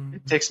 Yep.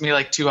 It takes me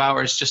like 2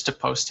 hours just to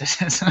post it.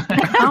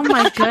 Oh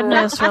my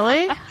goodness,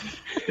 really?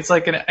 It's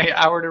like an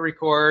hour to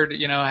record,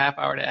 half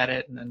hour to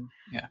edit, and then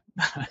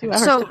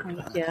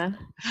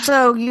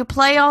So you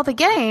play all the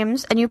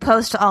games and you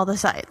post to all the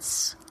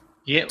sites.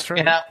 Yeah.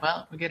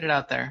 Well, we get it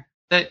out there.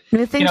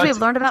 New things we've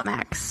learned about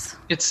Max.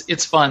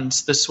 It's fun.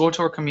 The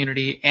SWTOR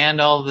community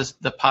and all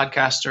the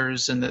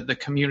podcasters and the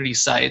community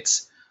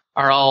sites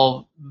are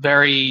all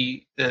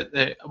very.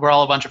 We're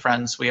all a bunch of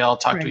friends. We all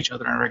talk to each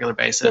other on a regular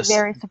basis. It's a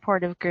very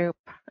supportive group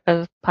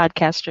of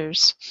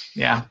podcasters.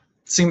 Yeah.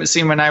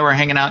 Seema and I were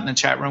hanging out in the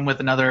chat room with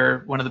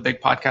one of the big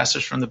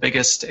podcasters from the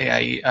biggest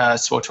AIE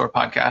SWTOR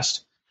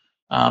podcast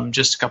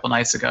just a couple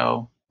nights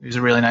ago. He was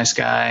a really nice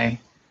guy.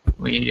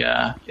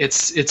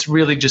 It's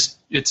really just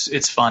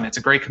it's fun. It's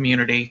a great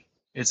community.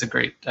 It's a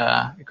great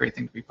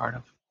thing to be part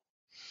of.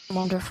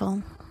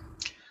 Wonderful.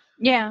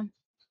 Yeah.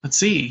 Let's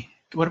see.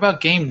 What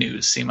about game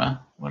news, Seema?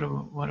 What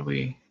do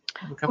we?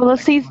 Well,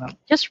 let's see.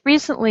 Just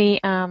recently,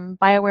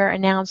 BioWare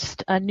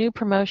announced a new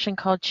promotion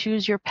called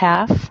Choose Your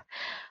Path,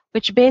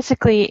 which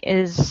basically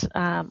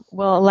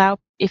will allow,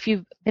 if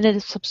you've been a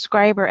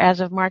subscriber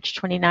as of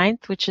March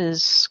 29th, which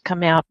is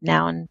coming out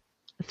now in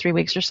 3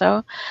 weeks or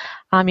so,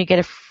 you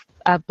get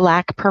a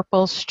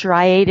black-purple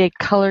striated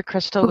color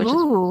crystal, which is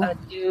a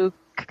new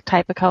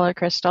type of color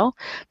crystal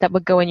that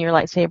would go in your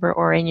lightsaber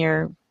or in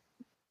your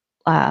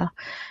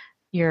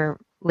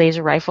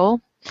laser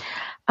rifle.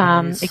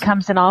 Nice. It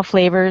comes in all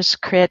flavors: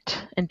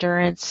 crit,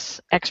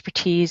 endurance,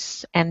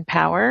 expertise, and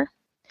power.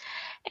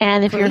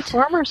 And if you're a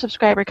former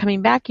subscriber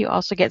coming back, you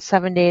also get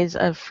 7 days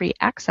of free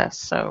access.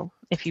 So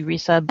if you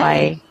resub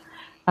by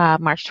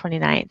March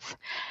 29th.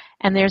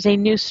 And there's a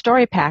new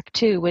story pack,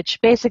 too, which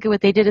basically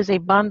what they did is they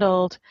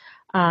bundled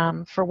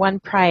for one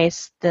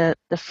price the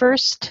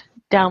first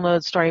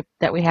download story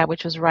that we had,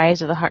 which was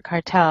Rise of the Heart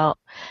Cartel,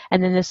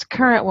 and then this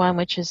current one,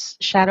 which is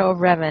Shadow of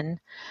Revan,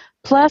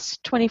 plus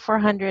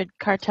 2,400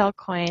 cartel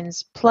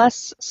coins,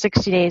 plus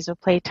 60 days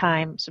of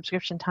playtime,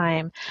 subscription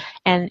time.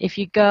 And if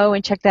you go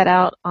and check that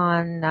out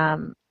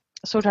on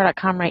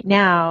SWTOR.com right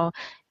now,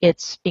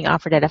 it's being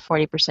offered at a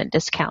 40%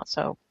 discount.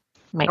 So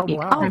it might be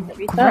time to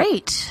reset.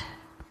 Great.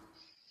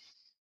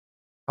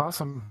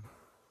 Awesome.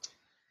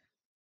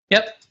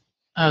 Yep.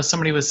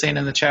 Somebody was saying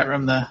in the chat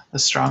room the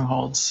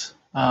strongholds.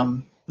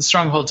 The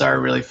strongholds are a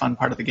really fun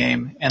part of the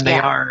game, and they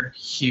are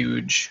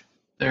huge.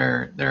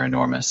 They're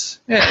enormous.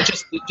 Yeah,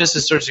 just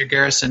as sort of your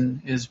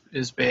garrison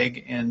is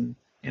big in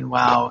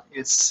WoW.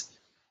 It's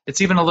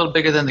even a little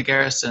bigger than the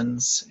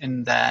garrisons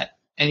in that,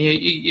 and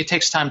it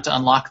takes time to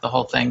unlock the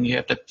whole thing. You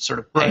have to sort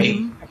of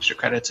pay extra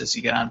credits as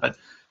you get on. But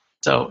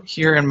so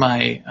here in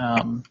my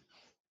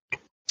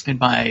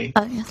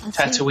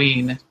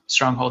Tatooine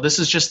stronghold, this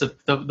is just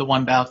the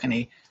one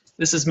balcony.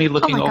 This is me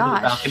looking over the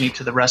balcony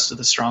to the rest of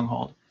the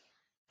stronghold.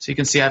 So you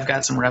can see I've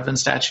got some Revan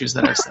statues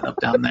that I've set up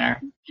down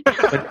there.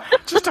 But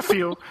just a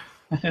few.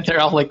 They're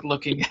all like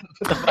looking at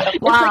the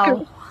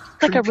Wow.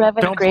 It's like a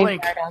Revan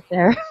graveyard out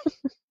there.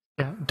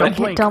 Yeah, don't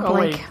blink. Don't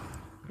blink. Wait.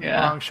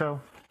 Yeah. Wrong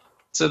show.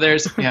 So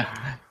there's They're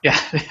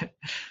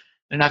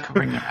not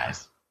covering their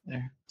eyes.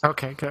 There.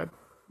 Okay, good.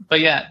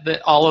 But yeah,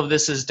 all of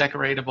this is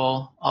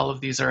decoratable. All of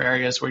these are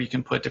areas where you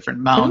can put different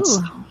mounts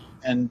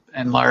and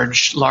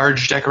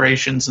large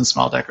decorations and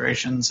small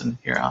decorations. And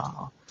here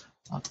I'll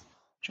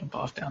jump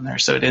off down there.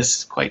 So it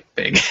is quite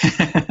big.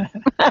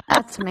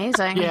 That's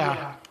amazing.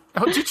 Yeah.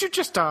 Oh, did you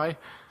just die?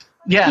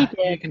 Yeah,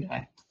 you can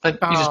die. But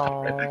you just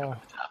pop right back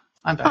up the top.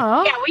 I'm back.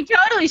 Oh. Yeah, we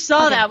totally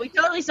saw that. We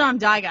totally saw him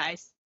die,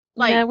 guys.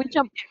 We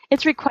jump.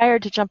 It's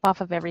required to jump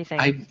off of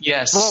everything.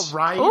 Yes. Well,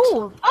 right.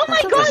 Oh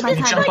my God!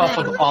 You jump off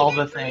of all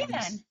the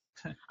things.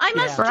 I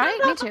must jump Me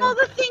off too. of all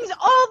the things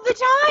all the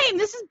time.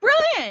 This is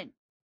brilliant.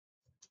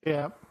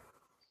 Yeah.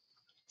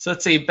 So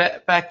let's see.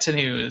 Back to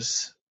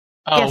news.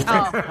 Yes. We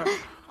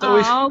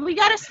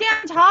got to stay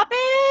on topic.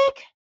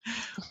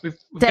 We've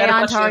Stay got a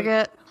on bunch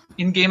target. of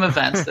in-game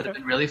events that have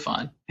been really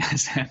fun.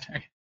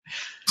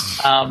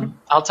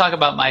 I'll talk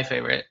about my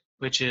favorite,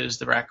 which is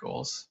the rat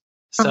ghouls.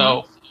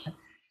 So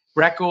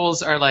rat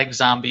ghouls are like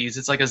zombies.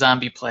 It's like a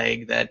zombie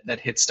plague that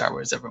hits Star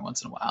Wars every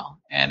once in a while.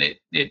 And it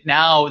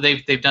now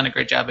they've done a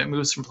great job. It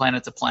moves from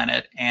planet to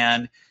planet,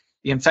 and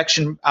the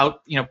infection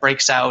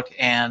breaks out,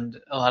 and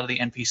a lot of the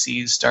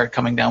NPCs start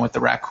coming down with the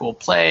rat ghoul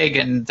plague,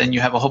 and then you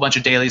have a whole bunch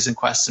of dailies and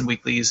quests and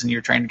weeklies, and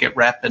you're trying to get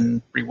rep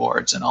and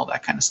rewards and all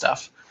that kind of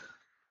stuff.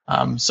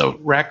 So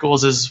Rat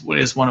Ghouls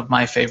is one of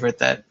my favorite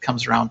that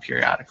comes around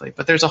periodically.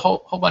 But there's a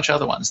whole bunch of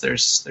other ones.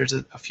 There's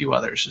a few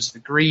others. There's the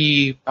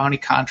Gree, Bounty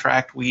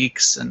Contract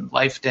Weeks, and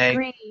Life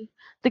Day.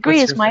 The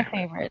Gree is my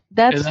favorite.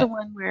 That's the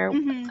one where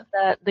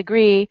the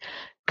Gree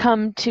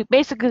come to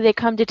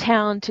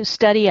town to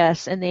study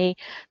us, and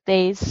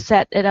they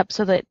set it up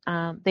so that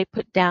they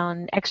put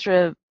down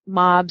extra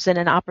mobs and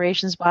an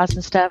operations boss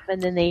and stuff,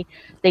 and then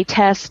they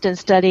test and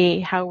study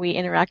how we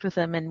interact with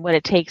them and what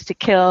it takes to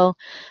kill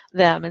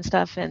them and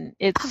stuff, and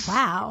it's a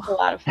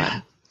lot of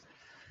fun.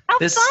 How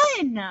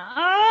fun!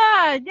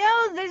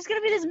 No, there's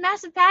gonna be this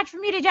massive patch for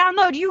me to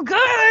download, you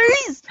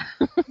guys!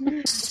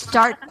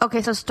 Start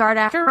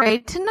after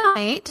raid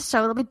tonight,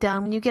 so it'll be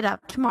done when you get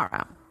up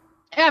tomorrow.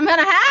 I'm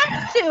gonna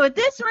have to at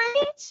this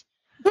rate.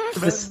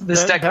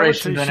 This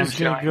decoration that I'm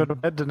showing. Go to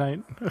bed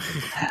tonight.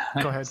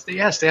 Go ahead.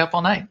 Yeah, stay up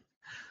all night.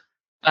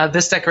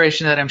 This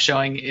decoration that I'm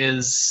showing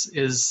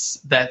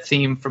is that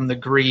theme from the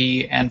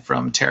Gree and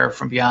from Terror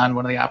from Beyond,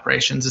 one of the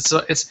operations.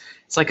 It's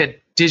like a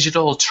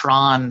digital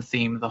Tron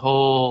theme, the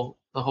whole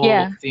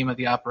theme of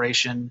the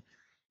operation,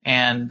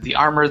 and the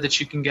armor that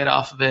you can get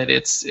off of it.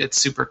 It's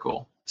super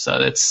cool. So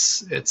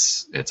it's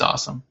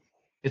awesome.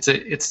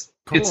 It's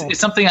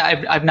something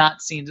I've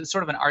not seen. It's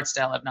sort of an art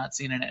style I've not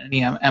seen in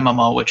any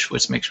MMO, which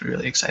makes me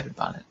really excited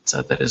about it.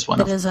 So that is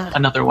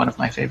another one of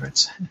my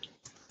favorites.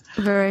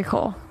 Very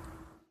cool.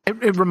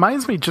 It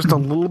reminds me just a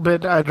little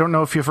bit. I don't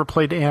know if you ever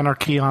played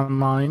Anarchy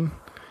Online,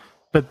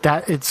 but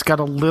it's got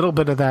a little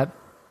bit of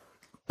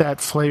that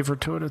flavor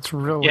to it. It's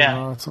really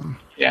awesome.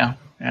 Yeah.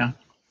 And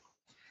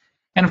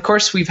of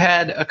course, we've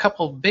had a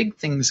couple big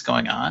things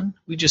going on.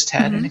 We just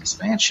had an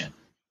expansion.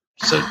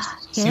 So,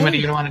 Seema,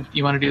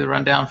 you want to do the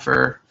rundown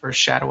for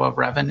Shadow of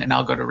Revan, and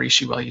I'll go to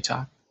Rishi while you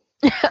talk.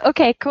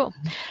 Okay, cool.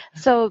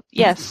 So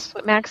yes,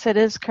 what Max said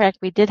is correct.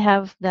 We did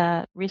have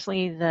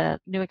recently the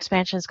new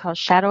expansion is called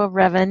Shadow of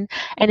Revan,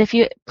 and if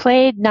you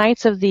played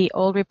Knights of the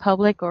Old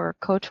Republic, or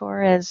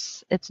KOTOR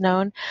as it's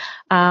known,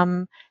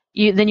 then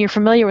you're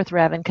familiar with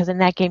Revan, because in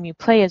that game you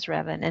play as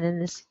Revan, and in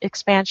this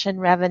expansion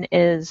Revan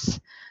is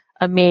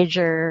a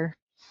major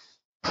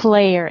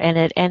player in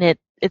it, and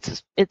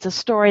it's a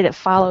story that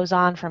follows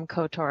on from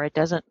KOTOR. It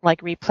doesn't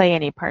replay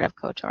any part of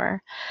KOTOR.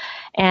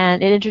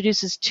 And it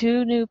introduces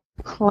 2 new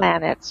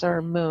planets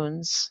or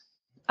moons.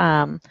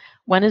 One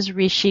is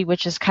Rishi,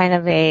 which is kind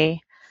of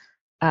a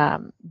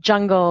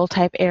jungle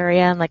type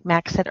area, and like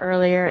Max said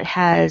earlier, it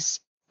has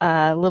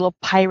a little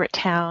pirate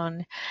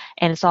town,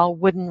 and it's all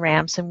wooden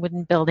ramps and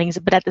wooden buildings,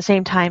 but at the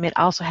same time it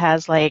also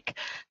has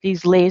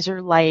these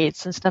laser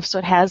lights and stuff, so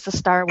it has the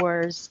Star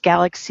Wars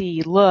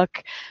galaxy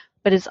look,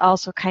 but it's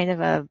also kind of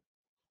a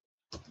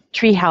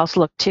treehouse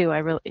look too.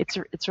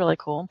 It's really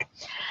cool.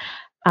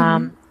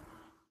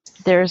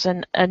 There's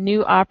a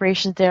new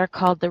operation there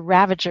called the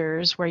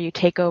Ravagers, where you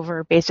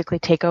basically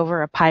take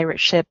over a pirate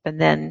ship, and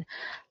then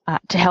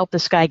to help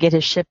this guy get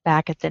his ship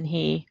back, and then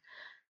he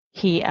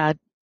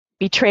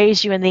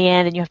betrays you in the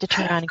end, and you have to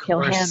turn around and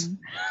kill him.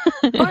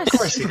 Of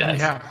course he does.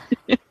 Yeah.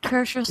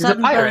 Curse yourself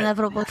into an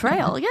inevitable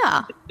betrayal.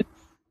 Yeah.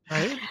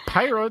 Right?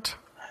 Pirate.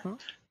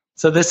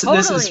 So this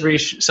is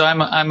Rishi. So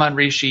I'm on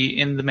Rishi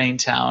in the main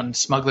town.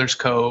 Smuggler's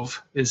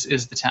Cove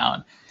is the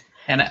town,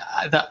 and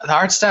the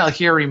art style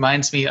here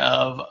reminds me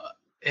of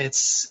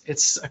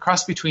it's a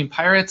cross between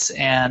Pirates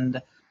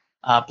and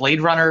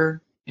Blade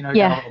Runner. Got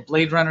a little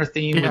Blade Runner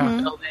theme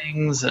with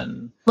buildings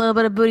and a little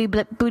bit of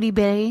Booty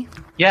Bay.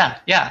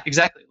 Yeah,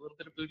 exactly. A little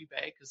bit of Booty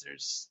Bay, because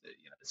there's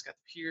it's got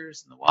the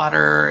piers and the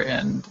water,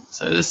 and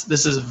so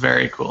this is a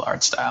very cool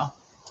art style.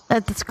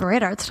 That's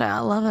great art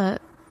style. I love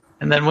it.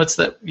 And then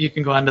you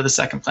can go on to the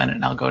second planet,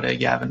 and I'll go to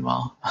Yavin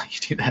while you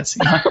do that.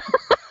 So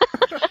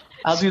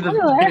I'll do the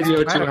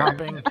video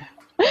tour.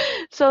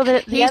 So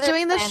he's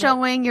doing the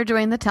showing, you're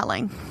doing the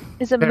telling.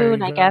 Is a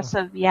moon, I guess,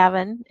 of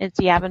Yavin. It's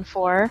Yavin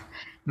 4.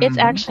 It's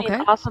actually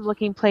an awesome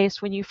looking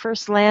place. When you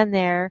first land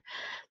there,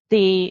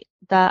 the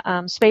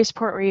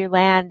spaceport where you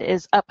land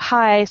is up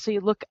high, so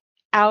you look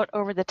out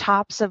over the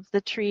tops of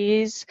the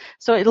trees.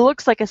 So it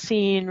looks like a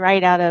scene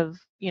right out of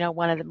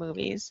one of the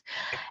movies.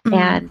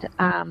 And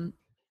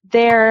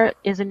there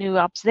is a new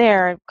ops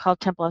there called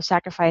Temple of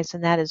Sacrifice,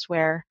 and that is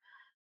where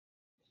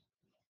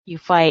you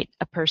fight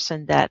a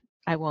person that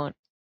I won't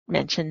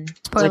mention.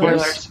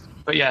 Spoilers.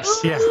 But yes,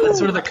 that's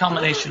sort of the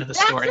culmination of the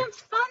story. That sounds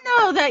fun,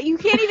 though, that you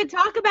can't even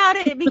talk about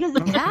it because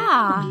it's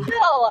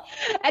real.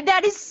 And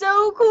that is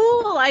so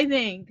cool, I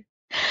think.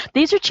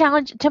 These are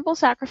Temple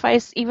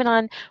Sacrifice,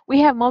 we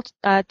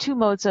have 2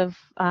 modes of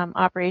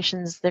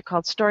operations. They're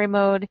called story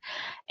mode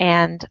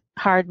and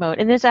hard mode.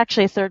 And there's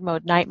actually a 3rd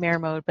mode, nightmare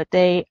mode, but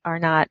they are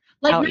not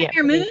out yet.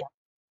 Nightmare Moon?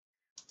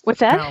 What's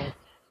that? No.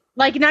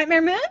 Like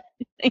Nightmare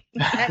Moon?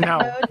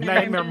 No,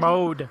 Nightmare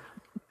Mode.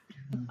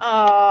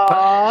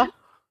 Aww.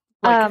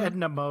 Like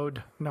Edna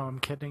Mode. No, I'm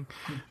kidding.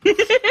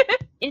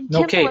 In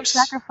Temple of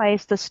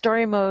Sacrifice, the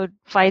story mode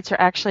fights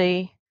are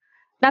actually,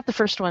 not the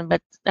first one,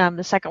 but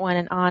the second one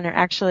and on are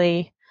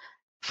actually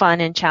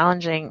fun and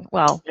challenging.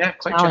 Well,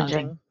 quite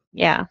challenging.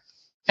 Yeah.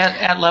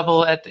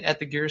 At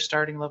the gear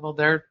starting level,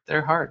 they're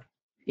hard.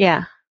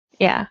 Yeah.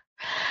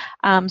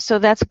 So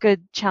that's a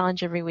good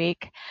challenge every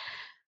week.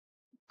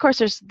 Of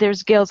course,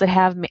 there's guilds that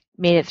have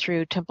made it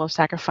through Temple of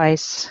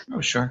Sacrifice.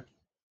 Oh, sure.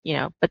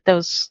 But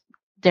those,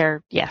 they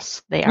are.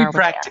 We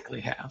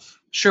practically have.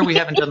 Sure, we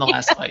haven't done the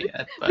last fight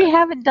yet. But... We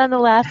haven't done the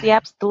last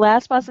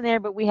boss in there,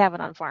 but we have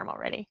it on farm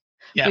already.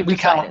 Yeah, we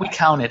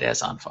count it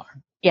as on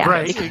farm. Yeah,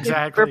 right,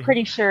 exactly. We're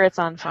pretty sure it's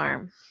on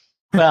farm.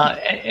 Well,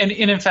 and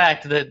in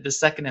fact, the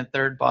second and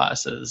third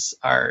bosses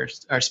are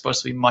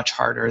supposed to be much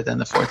harder than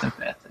the fourth and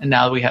fifth, and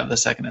now we have the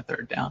second and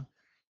third down.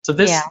 So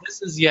this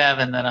is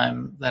Yavin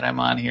that I'm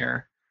on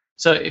here.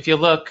 So if you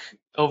look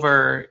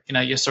over,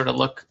 you sort of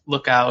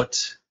look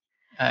out.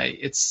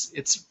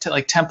 It's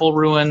like temple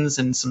ruins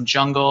and some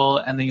jungle,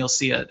 and then you'll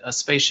see a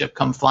spaceship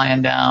come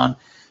flying down.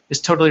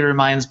 This totally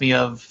reminds me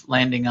of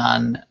landing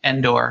on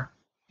Endor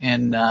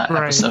in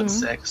episode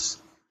 6.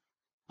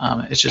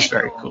 It's just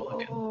very cool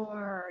looking.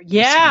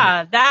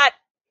 Yeah, that.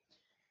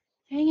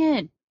 Dang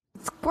it!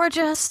 It's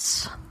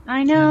gorgeous.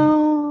 I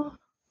know.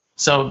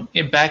 So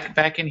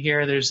back in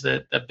here, there's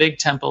the big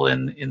temple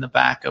in the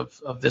back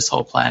of this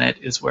whole planet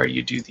is where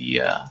you do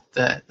the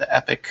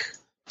epic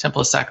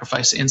Temple of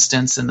Sacrifice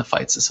instance and the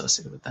fights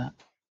associated with that.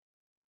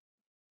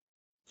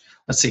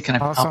 Let's see,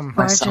 can I help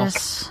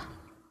myself?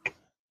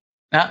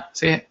 Yeah,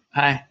 see,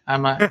 hi,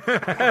 I'm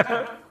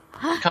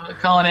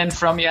calling in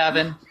from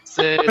Yavin.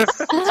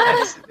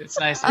 It's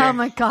nice here. Oh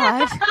my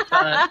god.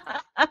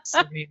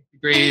 70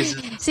 degrees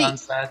and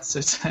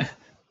sunsets.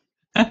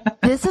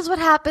 This is what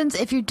happens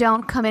if you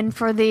don't come in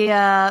for the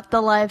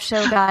live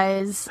show,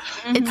 guys.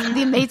 It's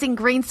the amazing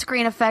green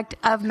screen effect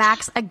of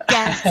Max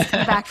against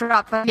the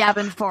backdrop of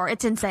Yavin 4.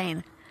 It's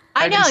insane.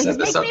 I know, it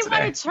makes me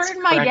want to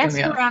turn my desk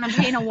around and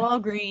paint a wall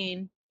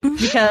green.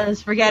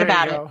 Because forget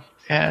about it.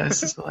 Yeah,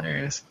 this is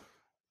hilarious.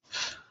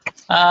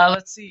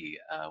 Let's see.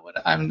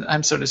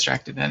 I'm so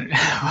distracted.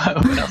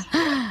 What else?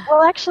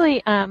 Well,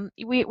 actually,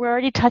 we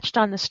already touched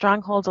on the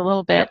strongholds a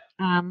little bit,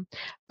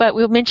 but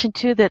we'll mention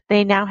too that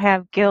they now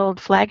have guild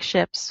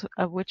flagships,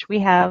 of which we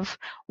have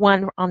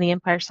one on the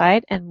Empire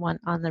side and one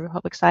on the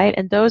Republic side,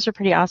 and those are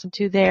pretty awesome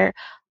too. They're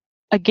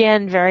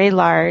again very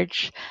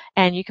large,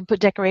 and you can put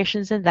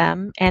decorations in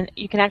them, and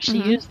you can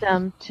actually use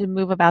them to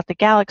move about the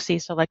galaxy.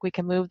 So, like, we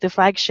can move the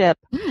flagship.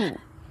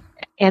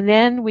 And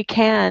then we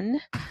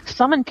can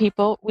summon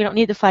people. We don't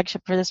need the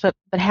flagship for this, but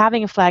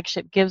having a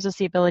flagship gives us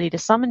the ability to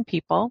summon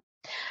people,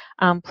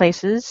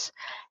 places,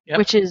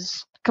 which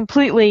is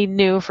completely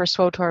new for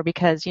SWTOR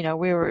because, we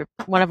were,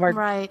 one of our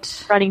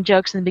running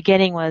jokes in the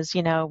beginning was,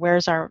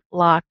 where's our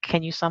lock?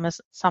 Can you summon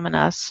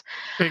us?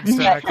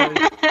 Exactly.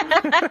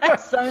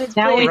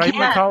 Now we right,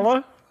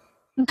 McCullough?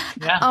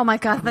 Yeah. Oh my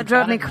God, that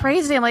drove me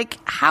crazy. I'm like,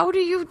 how do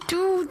you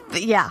do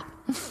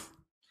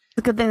It's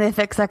a good thing they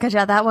fixed that because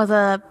that was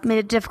made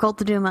it difficult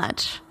to do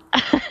much.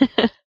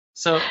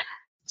 So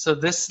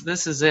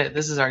this is it.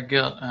 This is our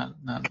guild. No,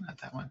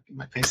 not that one.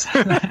 My face.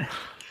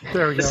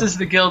 There we go. This is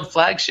the guild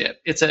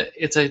flagship. It's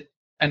an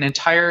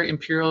entire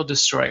Imperial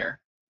destroyer.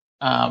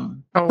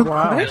 Oh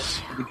wow!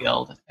 The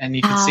guild, and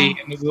you can see.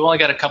 I mean, we've only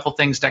got a couple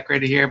things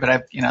decorated here,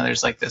 but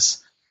there's like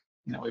this.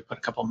 We put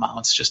a couple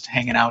mounts just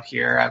hanging out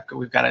here.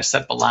 We've got to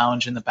set up a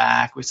lounge in the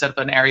back. We set up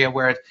an area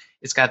where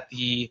it's got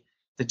the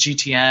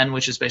GTN,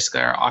 which is basically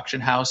our auction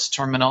house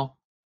terminal.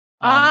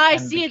 I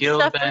see it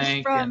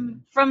suffers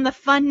from the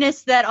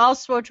funness that all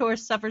SWTOR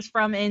suffers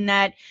from in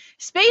that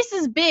space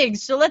is big,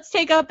 so let's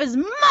take up as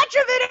much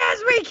of it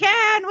as we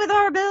can with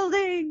our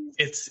buildings.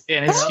 It's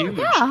huge.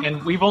 Yeah.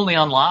 And we've only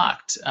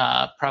unlocked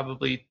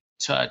probably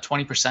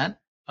 20%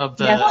 of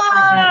the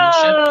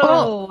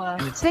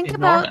ship. It's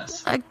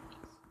enormous.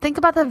 Think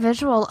about the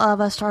visual of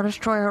a Star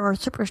Destroyer or a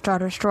Super Star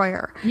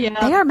Destroyer. Yeah.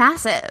 They are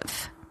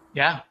massive.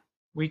 Yeah.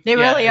 They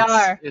really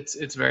are.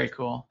 It's very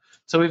cool.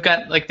 So we've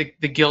got like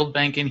the guild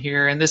bank in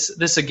here, and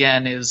this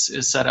again is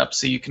set up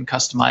so you can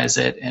customize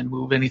it and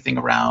move anything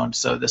around.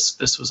 So this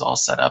was all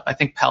set up. I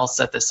think Pal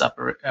set this up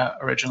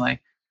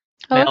originally.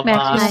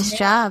 Nice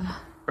job.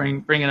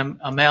 Bringing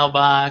a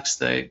mailbox,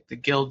 the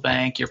guild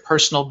bank, your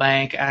personal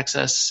bank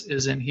access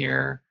is in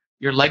here.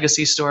 Your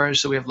legacy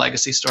storage. So we have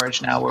legacy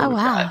storage now where we've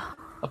got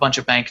a bunch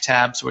of bank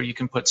tabs where you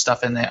can put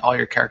stuff in that all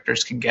your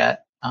characters can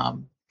get.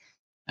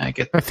 I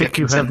think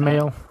you have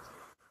mail.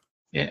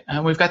 Yeah,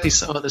 and we've got the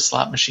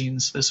slot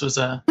machines. This was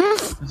the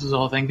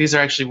whole thing. These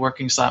are actually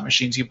working slot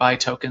machines. You buy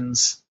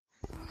tokens,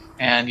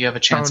 and you have a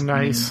chance of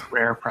winning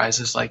rare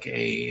prizes like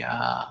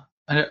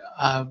an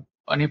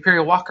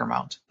Imperial Walker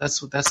mount. That's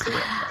the rare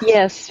prize.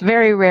 Yes,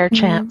 very rare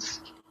chance.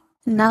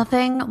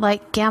 Nothing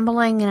like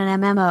gambling in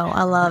an MMO.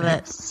 I love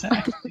it.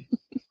 Exactly.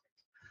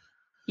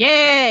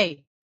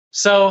 Yay!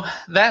 So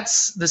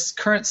that's this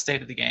current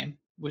state of the game,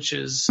 which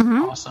is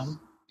awesome.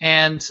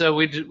 And so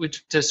we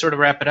to sort of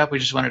wrap it up, we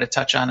just wanted to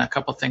touch on a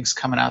couple things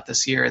coming out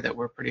this year that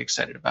we're pretty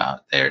excited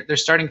about. They're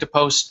starting to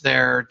post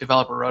their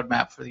developer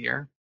roadmap for the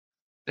year.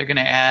 They're going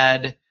to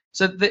add.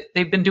 So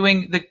they've been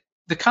doing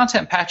the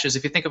content patches.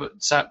 If you think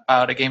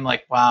about a game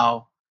like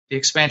WoW, the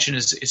expansion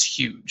is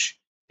huge.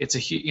 It's a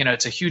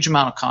huge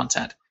amount of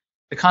content.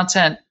 The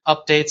content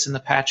updates and the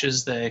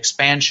patches, the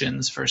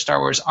expansions for Star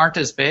Wars aren't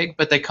as big,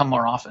 but they come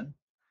more often.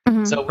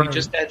 Mm-hmm. So we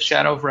just had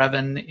Shadow of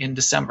Revan in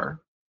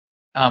December.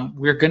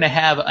 We're going to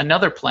have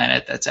another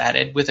planet that's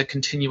added with a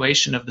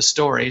continuation of the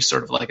story,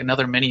 sort of like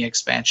another mini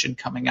expansion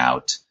coming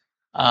out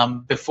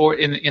before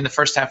in the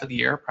first half of the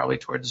year, probably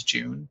towards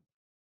June.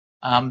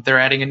 They're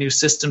adding a new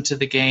system to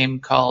the game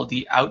called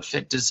the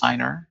Outfit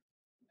Designer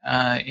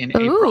in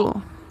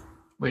April,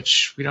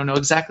 which we don't know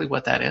exactly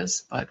what that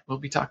is, but we'll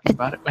be talking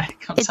about it when it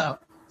comes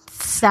out.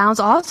 Sounds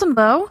awesome,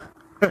 Bo.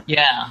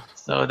 Yeah,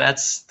 so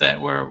that's that.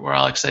 We're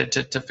all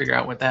excited to figure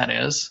out what that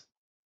is.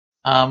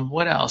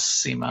 What else,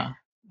 Seema?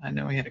 I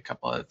know we had a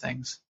couple other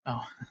things.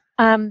 Oh,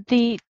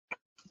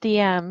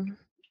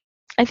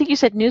 I think you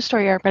said new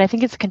story arc, but I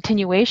think it's a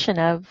continuation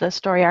of the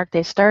story arc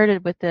they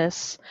started with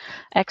this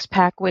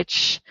X-Pack,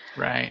 which,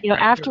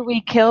 after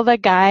we kill the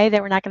guy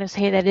that we're not going to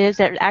say that is,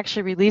 that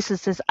actually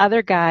releases this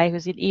other guy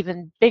who's an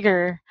even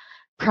bigger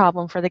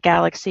problem for the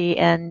galaxy,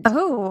 and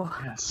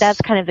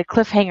that's kind of the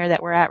cliffhanger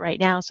that we're at right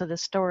now. So the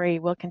story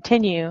will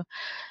continue,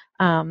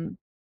 around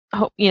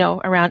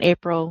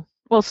April,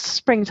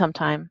 spring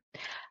sometime.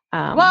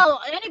 Well,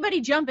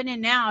 anybody jumping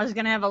in now is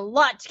going to have a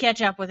lot to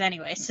catch up with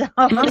anyway. So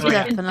most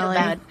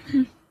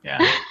definitely,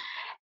 yeah.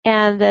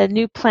 And the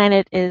new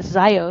planet is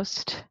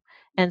Ziost,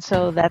 and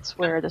so that's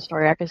where the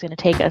story arc is going to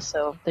take us.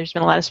 So there's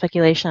been a lot of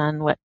speculation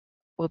on what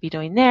we'll be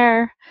doing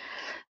there,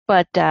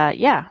 but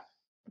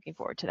looking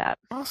forward to that.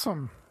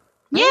 Awesome!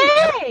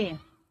 Yay!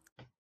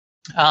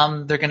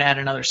 They're going to add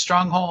another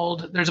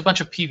stronghold. There's a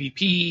bunch of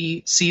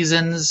PvP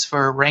seasons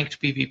for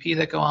ranked PvP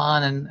that go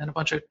on, and a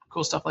bunch of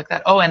cool stuff like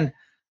that. Oh, and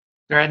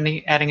they're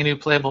adding a new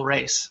playable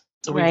race.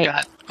 So we've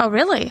got... Oh,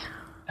 really?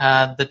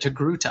 The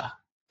Togruta.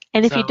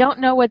 And if you don't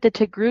know what the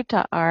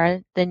Togruta are,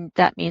 then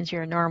that means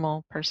you're a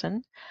normal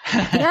person.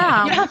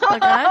 Yeah.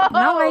 Like, I have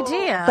no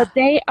idea. But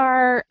they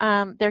are,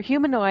 they're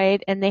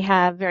humanoid, and they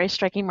have very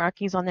striking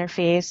markings on their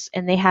face,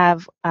 and they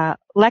have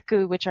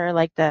leku, which are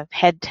like the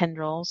head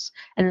tendrils,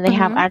 and then they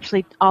have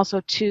actually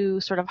also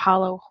two sort of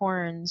hollow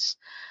horns.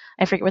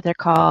 I forget what they're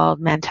called,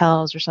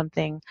 mantels or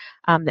something,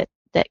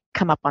 that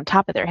come up on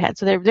top of their head.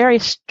 So they're very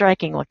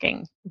striking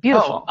looking.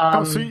 Beautiful.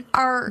 So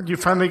you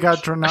finally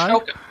got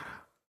Draenei?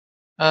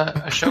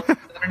 Ashoka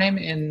is her name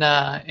in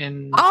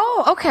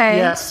Oh, okay.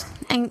 Yes.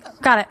 And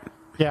got it.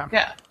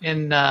 Yeah.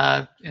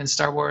 In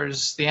Star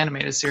Wars the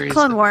animated series.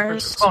 Clone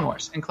Wars.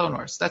 In Clone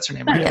Wars. That's her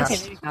name.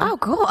 Yes. Okay, Oh,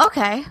 cool.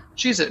 Okay.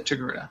 She's at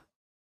Togruta.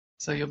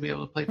 So you'll be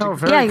able to play Oh, Togruta.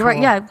 very You're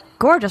cool. right. Yeah,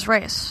 gorgeous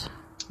race.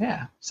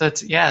 Yeah. So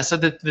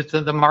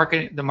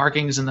the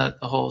markings and the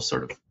whole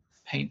sort of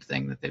paint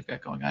thing that they've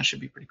got going on should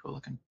be pretty cool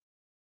looking.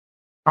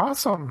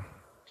 Awesome.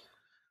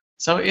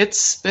 So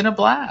it's been a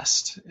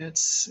blast.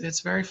 It's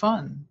very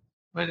fun.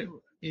 But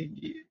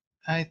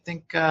I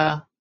think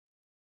I'd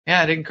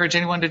encourage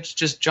anyone to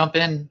just jump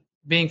in,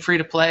 being free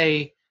to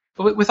play.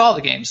 But with all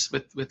the games,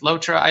 with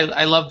LOTRO,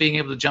 I love being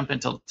able to jump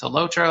into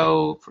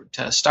LOTRO,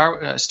 to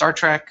Star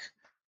Trek.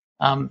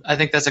 I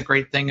think that's a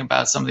great thing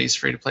about some of these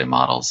free to play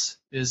models,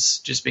 is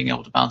just being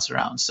able to bounce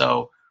around.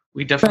 So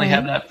we definitely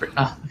have that.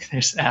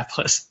 There's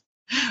Atlas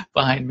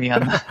behind me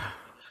on the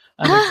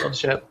guild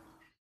ship.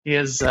 He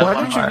is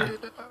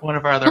one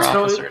of our other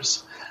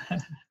officers.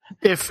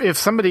 If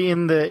somebody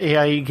in the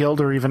AIE guild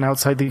or even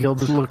outside the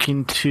guild is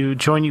looking to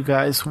join you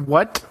guys,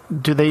 what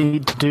do they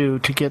need to do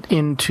to get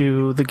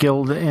into the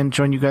guild and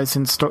join you guys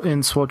in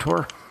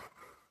SWTOR?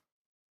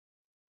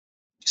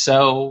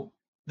 So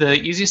the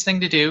easiest thing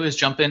to do is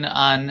jump in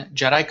on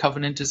Jedi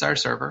Covenant is our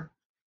server,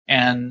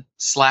 and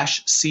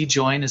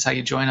 /cjoin is how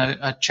you join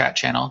a chat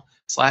channel,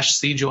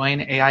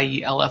 /cjoin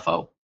AIE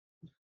LFO.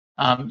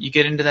 You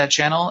get into that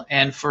channel,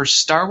 and for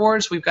Star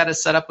Wars, we've got it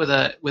set up with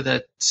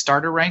a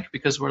starter rank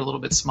because we're a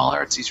little bit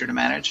smaller. It's easier to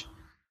manage.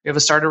 We have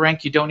a starter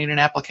rank. You don't need an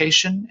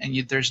application, and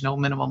there's no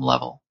minimum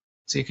level.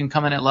 So you can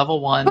come in at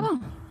level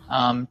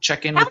 1,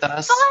 check in with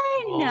us. Fun.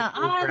 We'll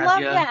I grab love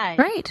you. that.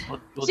 Great.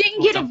 So you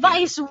can get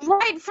advice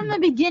right from the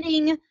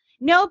beginning,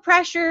 no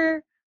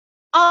pressure,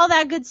 all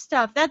that good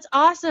stuff. That's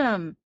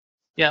awesome.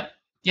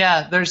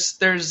 Yeah,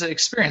 there's an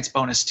experience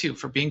bonus too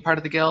for being part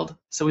of the guild.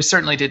 So we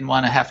certainly didn't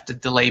want to have to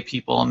delay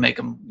people and make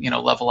them,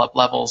 level up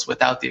levels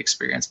without the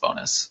experience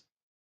bonus.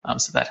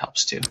 So that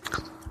helps too.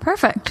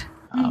 Perfect.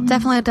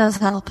 Definitely does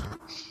help.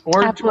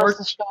 Atlas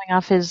is showing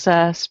off his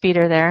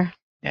speeder there.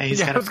 Yeah,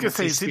 he's got I was going to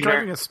say, is he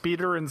driving a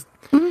speeder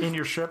in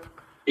your ship?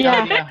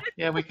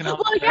 Yeah, we can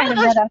all.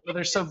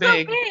 They're so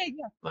big.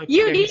 Like,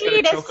 you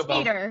need a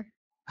speeder.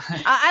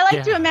 I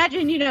like to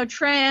imagine,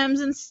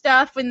 trams and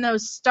stuff in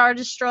those Star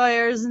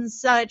Destroyers and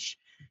such,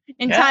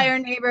 entire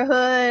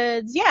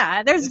neighborhoods.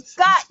 Yeah, there's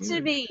got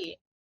to be.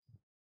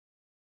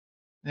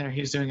 There,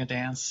 he's doing a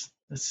dance.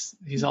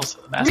 He's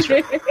also the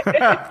master.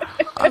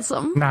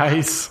 Awesome.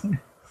 Nice.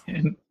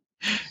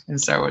 In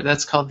Star Wars,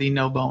 that's called the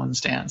No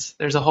Bones dance.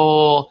 There's a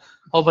whole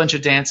bunch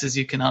of dances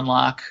you can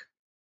unlock.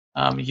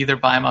 You either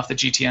buy them off the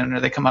GTN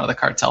or they come out of the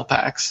cartel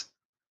packs.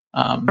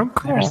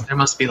 Cool. There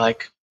must be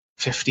like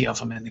 50 of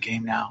them in the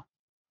game now.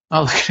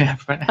 Oh, look at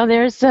that. Oh,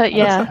 there's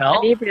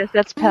Pel.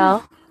 That's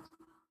Pel.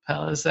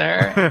 Pel is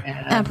there.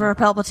 And Emperor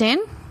Palpatine.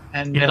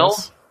 And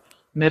Yes.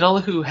 Middle,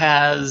 who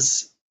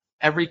has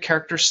every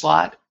character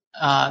slot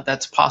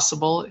that's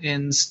possible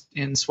in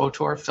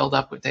SWTOR filled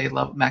up with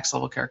a max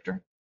level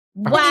character.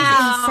 Wow.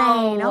 That's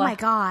insane. Oh my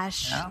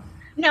gosh. Yeah.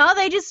 No,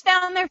 they just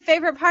found their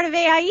favorite part of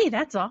AIE.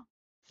 That's all.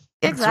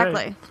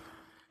 Exactly. Right.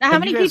 Now, how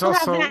many people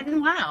also have that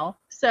in WoW?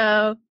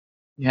 So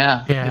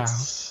Yeah. Yeah.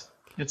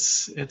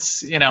 It's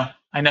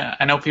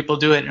I know people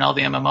do it in all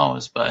the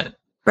MMOs, but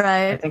I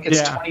Right. think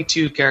it's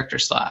 22 character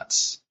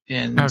slots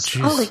in. Oh,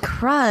 jeez. Holy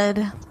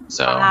crud.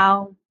 So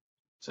wow.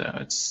 So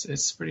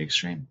it's pretty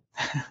extreme.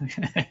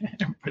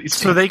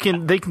 So they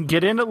can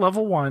get in at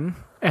level 1,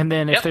 and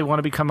then if they want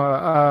to become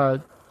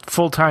a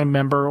full-time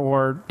member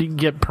or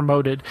get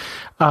promoted,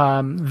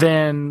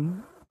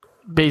 then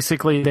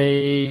basically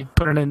they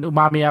put in an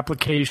Umami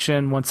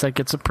application. Once that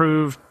gets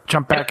approved,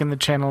 jump back in the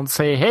channel and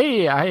say,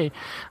 hey,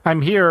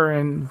 I'm here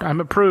and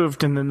I'm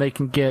approved, and then they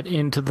can get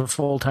into the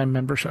full-time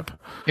membership.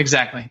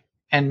 Exactly.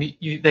 And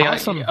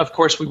Awesome. Of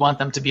course, we want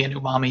them to be an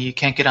Umami. You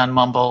can't get on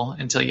Mumble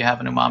until you have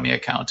an Umami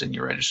account and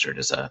you're registered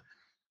as an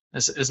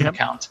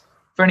account.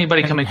 For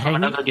anybody coming from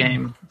another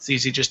game, it's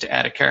easy just to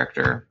add a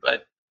character,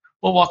 but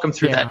we'll walk them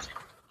through that.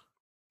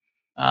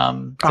 The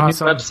new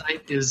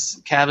website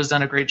Cav has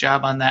done a great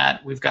job on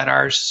that. We've got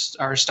our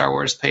Star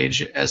Wars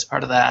page as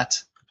part of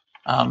that.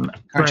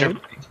 Encourage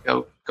everybody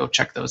to go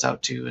check those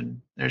out too,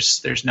 and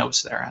there's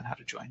notes there on how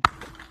to join.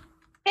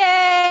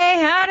 Hey,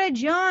 how to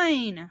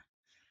join.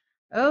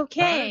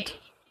 Okay. Right.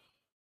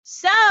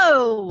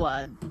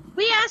 So,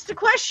 we asked a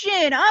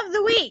question of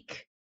the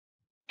week.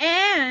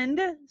 And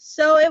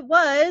so it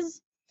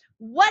was,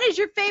 what is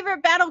your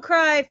favorite battle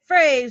cry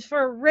phrase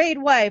for a raid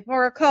wipe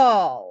or a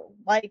call?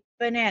 Like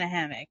banana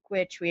hammock,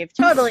 which we have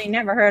totally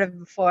never heard of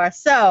before.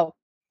 So,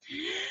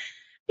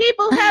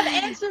 people have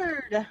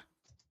answered.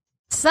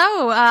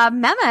 So,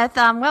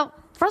 Mehmet, well,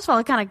 first of all,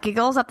 he kind of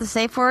giggles at the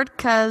safe word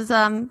because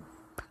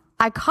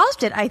I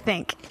caused it, I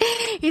think.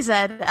 He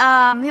said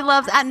he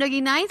loves At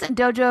Noogie Nights and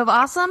Dojo of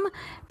Awesome.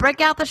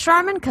 Break out the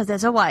Charmin because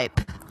there's a wipe.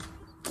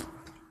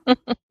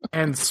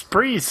 And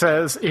Spree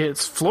says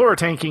it's floor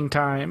tanking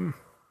time.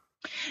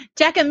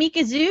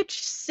 Takamikazuch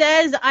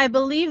says, I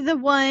believe the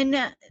one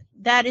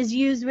that is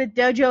used with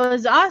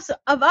Dojo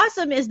of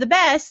Awesome is the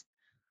best.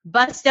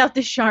 Bust out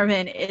the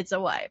Charmin, it's a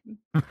wipe.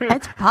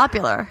 It's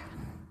popular.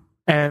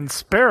 And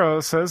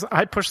Sparrow says,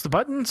 I push the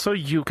button so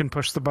you can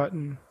push the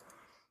button.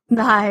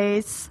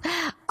 Nice.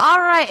 All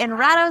right, and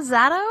Rado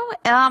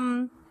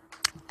Zato,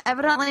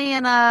 evidently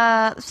in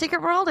a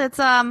Secret World, it's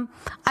I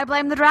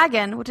Blame the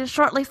Dragon, which is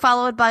shortly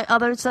followed by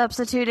others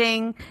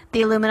substituting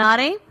the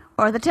Illuminati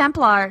or the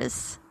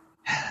Templars.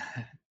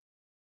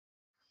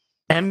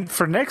 And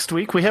for next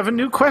week, we have a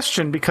new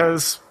question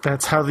because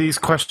that's how these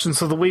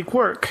questions of the week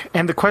work.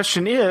 And the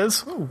question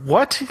is,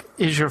 what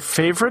is your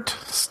favorite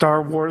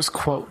Star Wars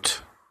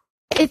quote?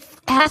 It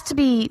has to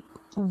be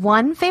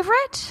one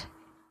favorite?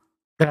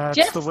 That's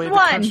Just the way the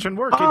one. question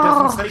works. It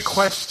doesn't say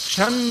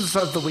questions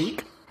of the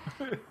week.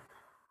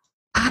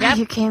 Yep.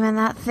 You came in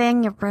that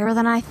thing. You're braver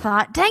than I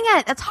thought. Dang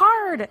it. It's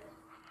hard.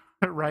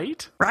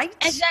 Right? Right?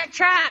 It's a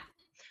trap.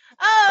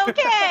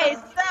 Okay,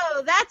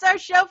 so that's our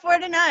show for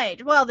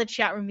tonight. While the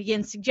chat room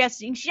begins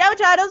suggesting show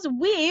titles,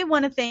 we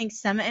want to thank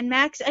Summer and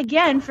Max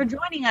again for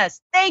joining us.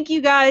 Thank you,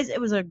 guys.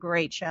 It was a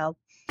great show.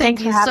 Thank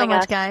for you so having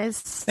much, us.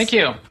 guys. Thank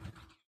you.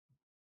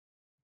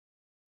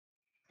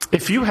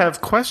 If you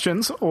have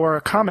questions or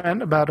a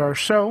comment about our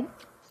show,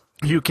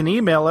 you can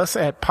email us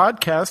at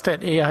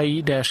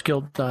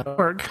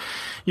podcast@aie-guild.org.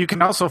 You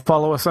can also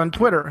follow us on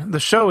Twitter. The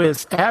show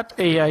is at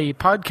AIE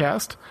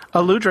Podcast.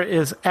 Aludra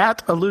is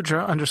at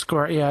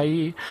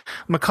Aludra_AIE.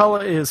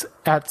 McCullough is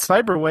at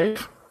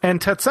Cyberwave.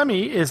 And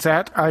Tetsemi is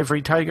at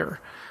Ivory Tiger.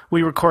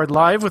 We record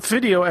live with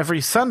video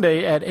every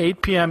Sunday at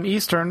 8 p.m.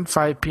 Eastern,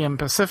 5 p.m.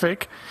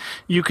 Pacific.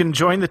 You can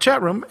join the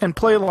chat room and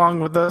play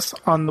along with us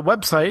on the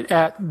website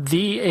at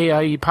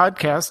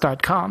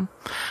theaiepodcast.com.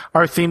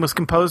 Our theme was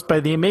composed by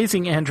the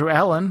amazing Andrew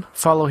Allen.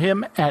 Follow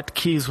him at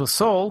Keys with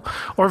Soul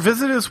or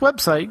visit his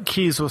website,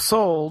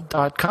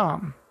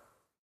 keyswithsoul.com.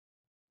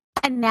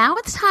 And now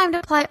it's time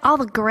to play all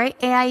the great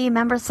AIE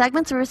member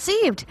segments we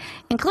received,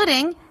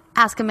 including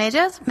Ask a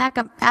Magus,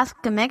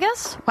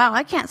 wow,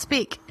 I can't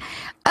speak,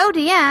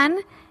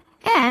 ODN,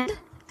 and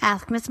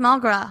Ask Miss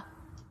Mulgra.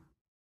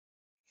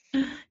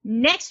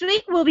 Next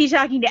week, we'll be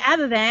talking to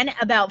Abavan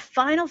about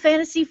Final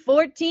Fantasy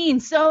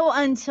XIV. So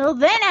until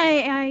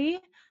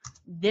then,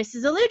 this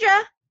is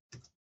Aludra.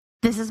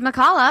 This is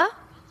McCullough.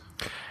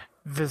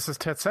 This is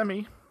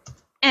Tetsemi.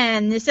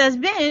 And this has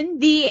been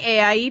the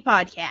AIE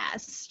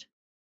Podcast.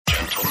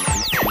 Gentlemen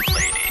and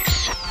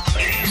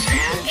ladies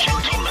and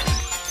gentlemen,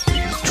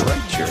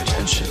 direct your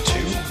attention to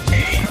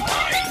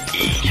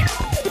AIE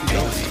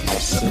Ability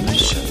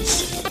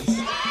Submissions.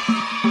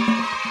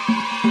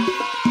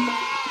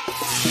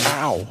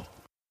 Ow!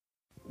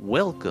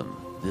 Welcome,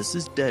 this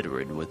is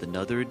Deadrin with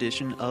another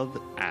edition of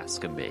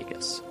Ask a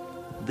Magus.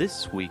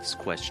 This week's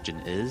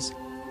question is,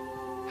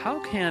 how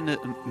can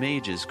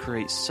mages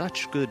create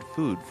such good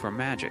food from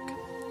magic?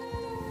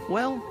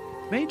 Well,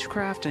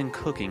 magecraft and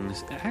cooking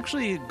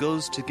actually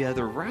goes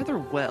together rather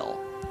well.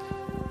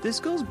 This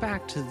goes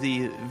back to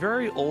the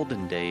very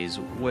olden days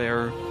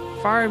where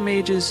fire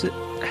mages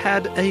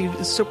had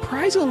a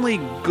surprisingly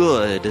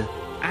good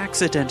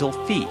accidental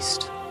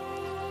feast,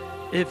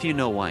 if you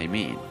know what I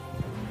mean.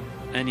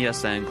 And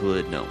yes, that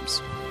included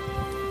gnomes.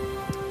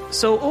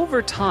 So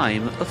over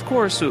time, of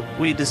course,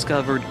 we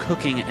discovered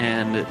cooking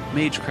and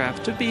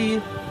magecraft to be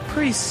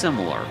pretty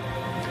similar.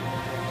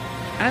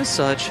 As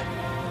such,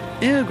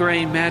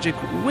 integrating magic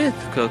with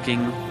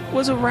cooking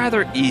was a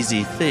rather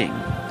easy thing.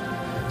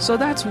 So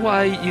that's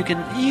why you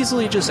can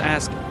easily just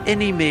ask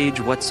any mage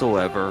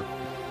whatsoever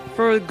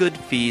for a good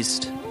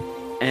feast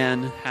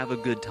and have a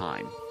good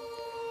time.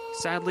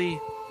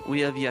 Sadly, we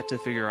have yet to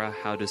figure out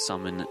how to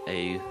summon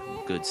a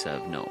good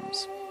set of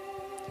gnomes.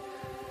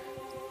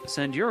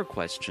 Send your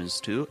questions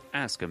to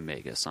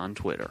AskAmagus on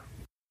Twitter.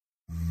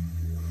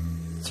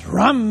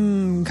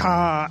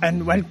 Thramka,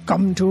 and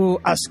welcome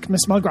to Ask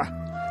Miss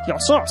Mulgra, your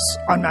source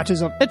on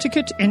matters of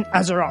etiquette in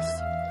Azeroth.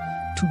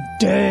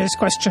 Today's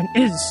question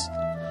is,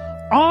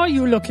 are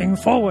you looking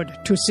forward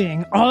to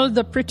seeing all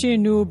the pretty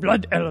new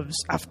blood elves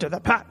after the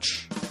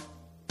patch?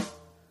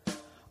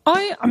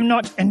 I am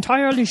not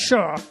entirely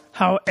sure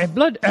how a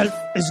blood elf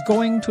is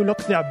going to look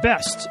their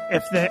best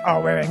if they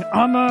are wearing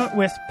armor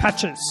with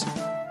patches.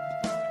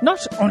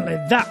 Not only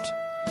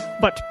that,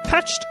 but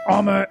patched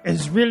armor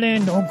is really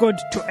no good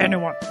to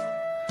anyone.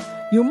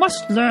 You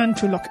must learn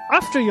to look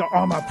after your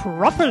armor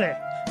properly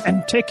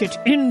and take it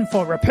in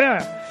for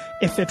repair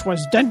if it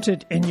was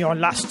dented in your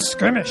last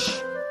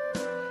skirmish.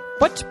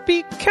 But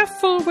be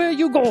careful where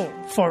you go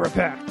for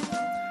repair.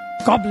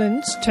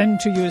 Goblins tend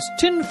to use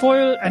tin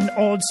foil and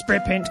old spray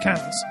paint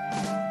cans.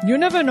 You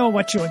never know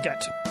what you'll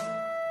get.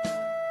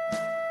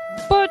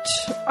 But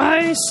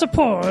I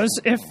suppose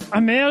if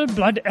a male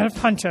blood elf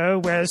hunter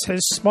wears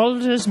his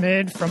smalders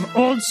made from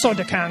old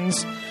soda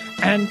cans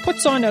and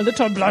puts on a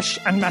little blush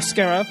and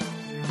mascara,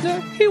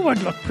 he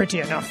would look pretty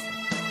enough.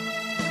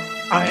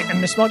 I am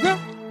Miss Mulgra,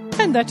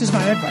 and that is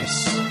my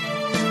advice.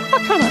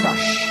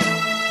 Akamagosh.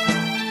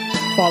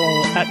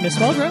 Follow at Miss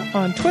Mulgra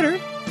on Twitter,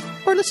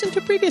 or listen to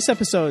previous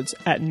episodes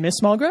at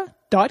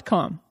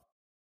missmulgra.com.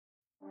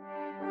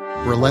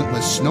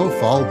 Relentless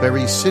snowfall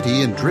buries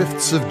city in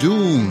drifts of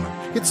doom.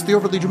 It's the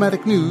Overly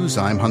Dramatic News.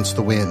 I'm Hunts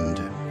the Wind.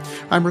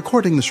 I'm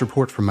recording this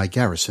report from my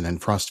garrison in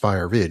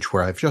Frostfire Ridge,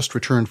 where I've just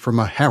returned from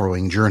a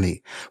harrowing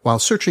journey. While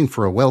searching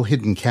for a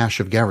well-hidden cache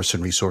of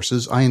garrison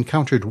resources, I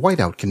encountered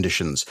whiteout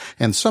conditions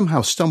and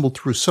somehow stumbled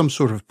through some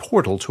sort of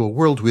portal to a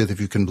world with, if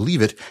you can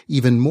believe it,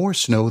 even more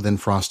snow than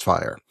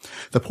Frostfire.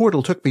 The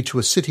portal took me to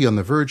a city on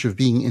the verge of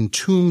being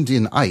entombed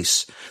in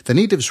ice. The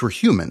natives were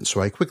human, so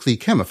I quickly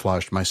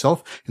camouflaged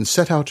myself and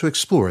set out to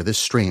explore this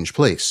strange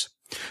place.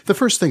 The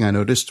first thing I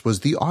noticed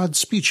was the odd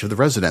speech of the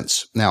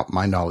residents. Now,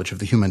 my knowledge of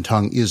the human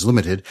tongue is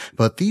limited,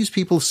 but these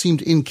people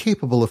seemed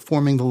incapable of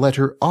forming the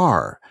letter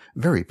R.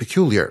 Very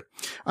peculiar.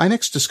 I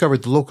next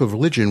discovered the local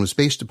religion was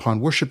based upon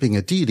worshipping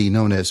a deity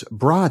known as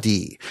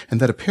Bradi, and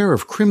that a pair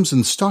of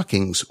crimson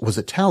stockings was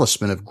a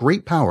talisman of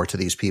great power to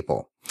these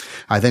people.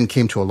 I then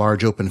came to a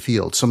large open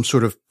field, some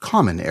sort of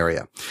common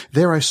area.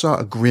 There I saw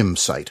a grim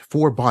sight,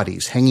 4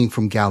 bodies hanging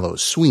from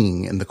gallows,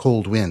 swinging in the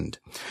cold wind.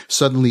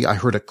 Suddenly I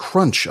heard a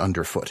crunch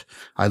underfoot.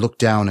 I looked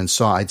down and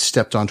saw I'd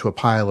stepped onto a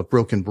pile of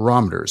broken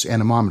barometers,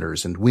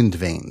 anemometers, and wind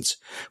vanes.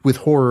 With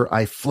horror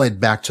I fled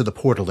back to the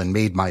portal and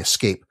made my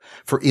escape.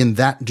 For in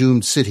that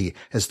doomed city,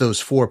 as those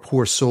 4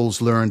 poor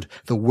souls learned,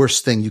 the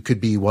worst thing you could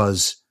be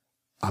was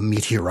a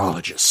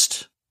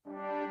meteorologist.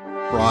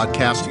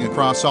 Broadcasting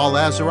across all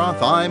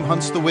Azeroth, I'm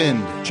Hunts the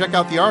Wind. Check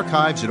out the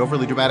archives at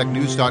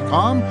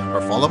overlydramaticnews.com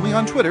or follow me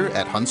on Twitter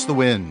at Hunts the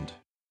Wind.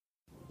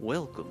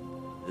 Welcome.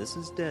 This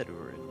is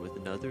Dedoran with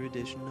another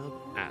edition of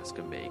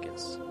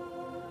AskAmagus.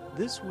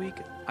 This week,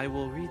 I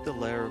will read the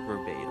letter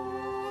verbatim.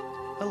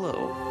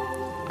 Hello.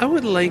 I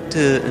would like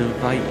to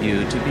invite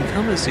you to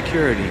become a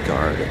security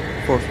guard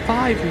for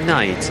 5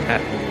 nights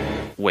at...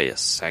 Wait a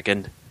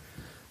second.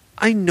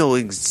 I know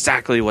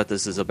exactly what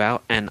this is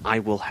about, and I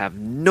will have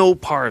no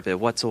part of it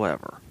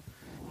whatsoever.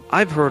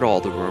 I've heard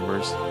all the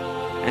rumors,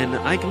 and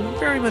I can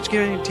very much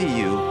guarantee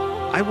you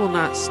I will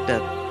not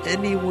step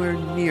anywhere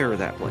near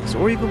that place,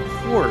 or even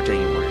port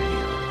anywhere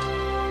near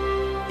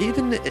it.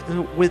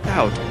 Even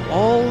without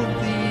all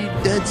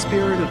the dead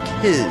spirit of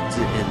kids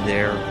in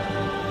there,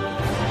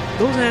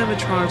 those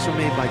animatronics are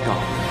made by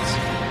goblins.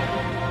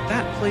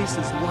 That place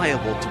is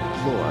liable to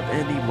blow up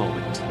any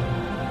moment.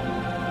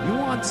 You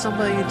want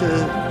somebody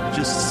to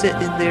just sit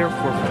in there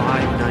for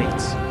 5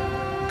 nights?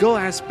 Go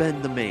ask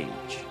Ben the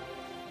Mage.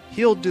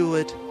 He'll do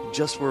it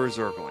just for his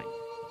Zergling.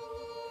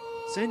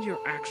 Send your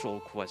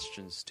actual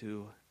questions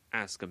to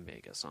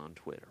AskAmagus on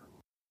Twitter.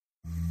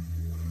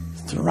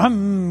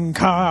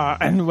 Thramka,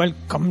 and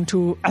welcome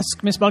to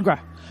Ask Miss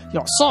Mulgra,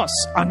 your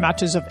source on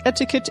matters of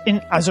etiquette in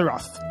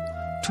Azeroth.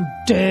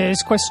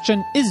 Today's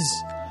question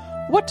is,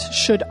 what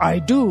should I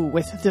do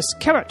with this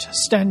carrot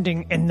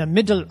standing in the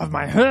middle of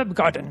my herb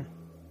garden?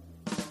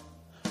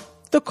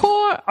 The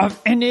core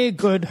of any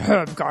good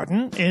herb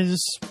garden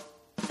is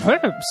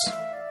herbs.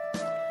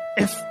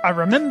 if I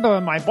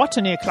remember my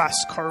botany class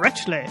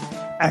correctly,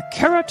 a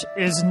carrot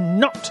is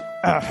not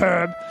a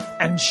herb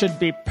and should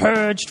be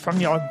purged from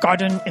your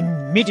garden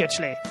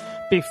immediately,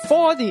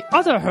 before the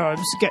other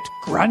herbs get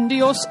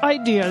grandiose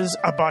ideas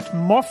about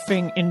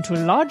morphing into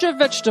larger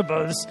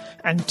vegetables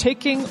and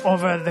taking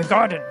over the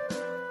garden.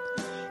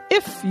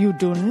 If you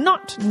do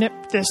not nip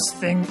this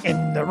thing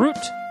in the root,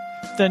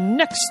 the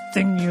next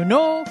thing you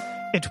know,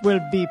 it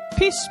will be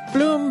Peace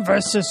Bloom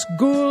versus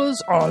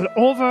ghouls all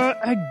over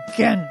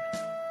again.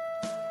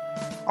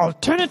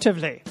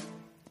 Alternatively,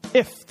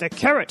 if the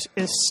carrot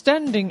is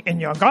standing in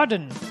your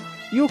garden,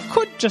 you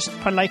could just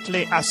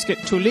politely ask it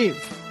to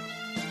leave.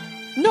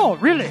 No,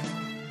 really,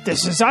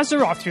 this is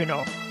Azeroth, you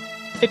know.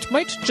 It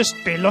might just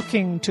be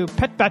looking to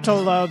pet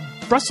battle a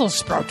Brussels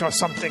sprout or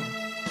something.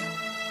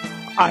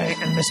 I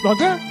am Miss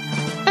Mulgrew,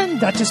 and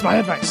that is my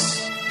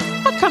advice.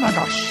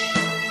 Akamagosh.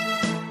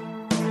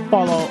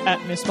 Follow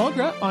at Miss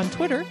Mulgrew on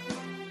Twitter,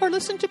 or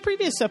listen to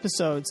previous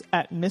episodes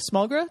at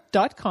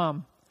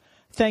missmulgrew.com.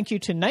 Thank you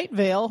to Night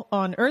Vale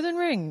on Earthen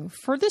Ring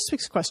for this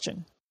week's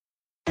question.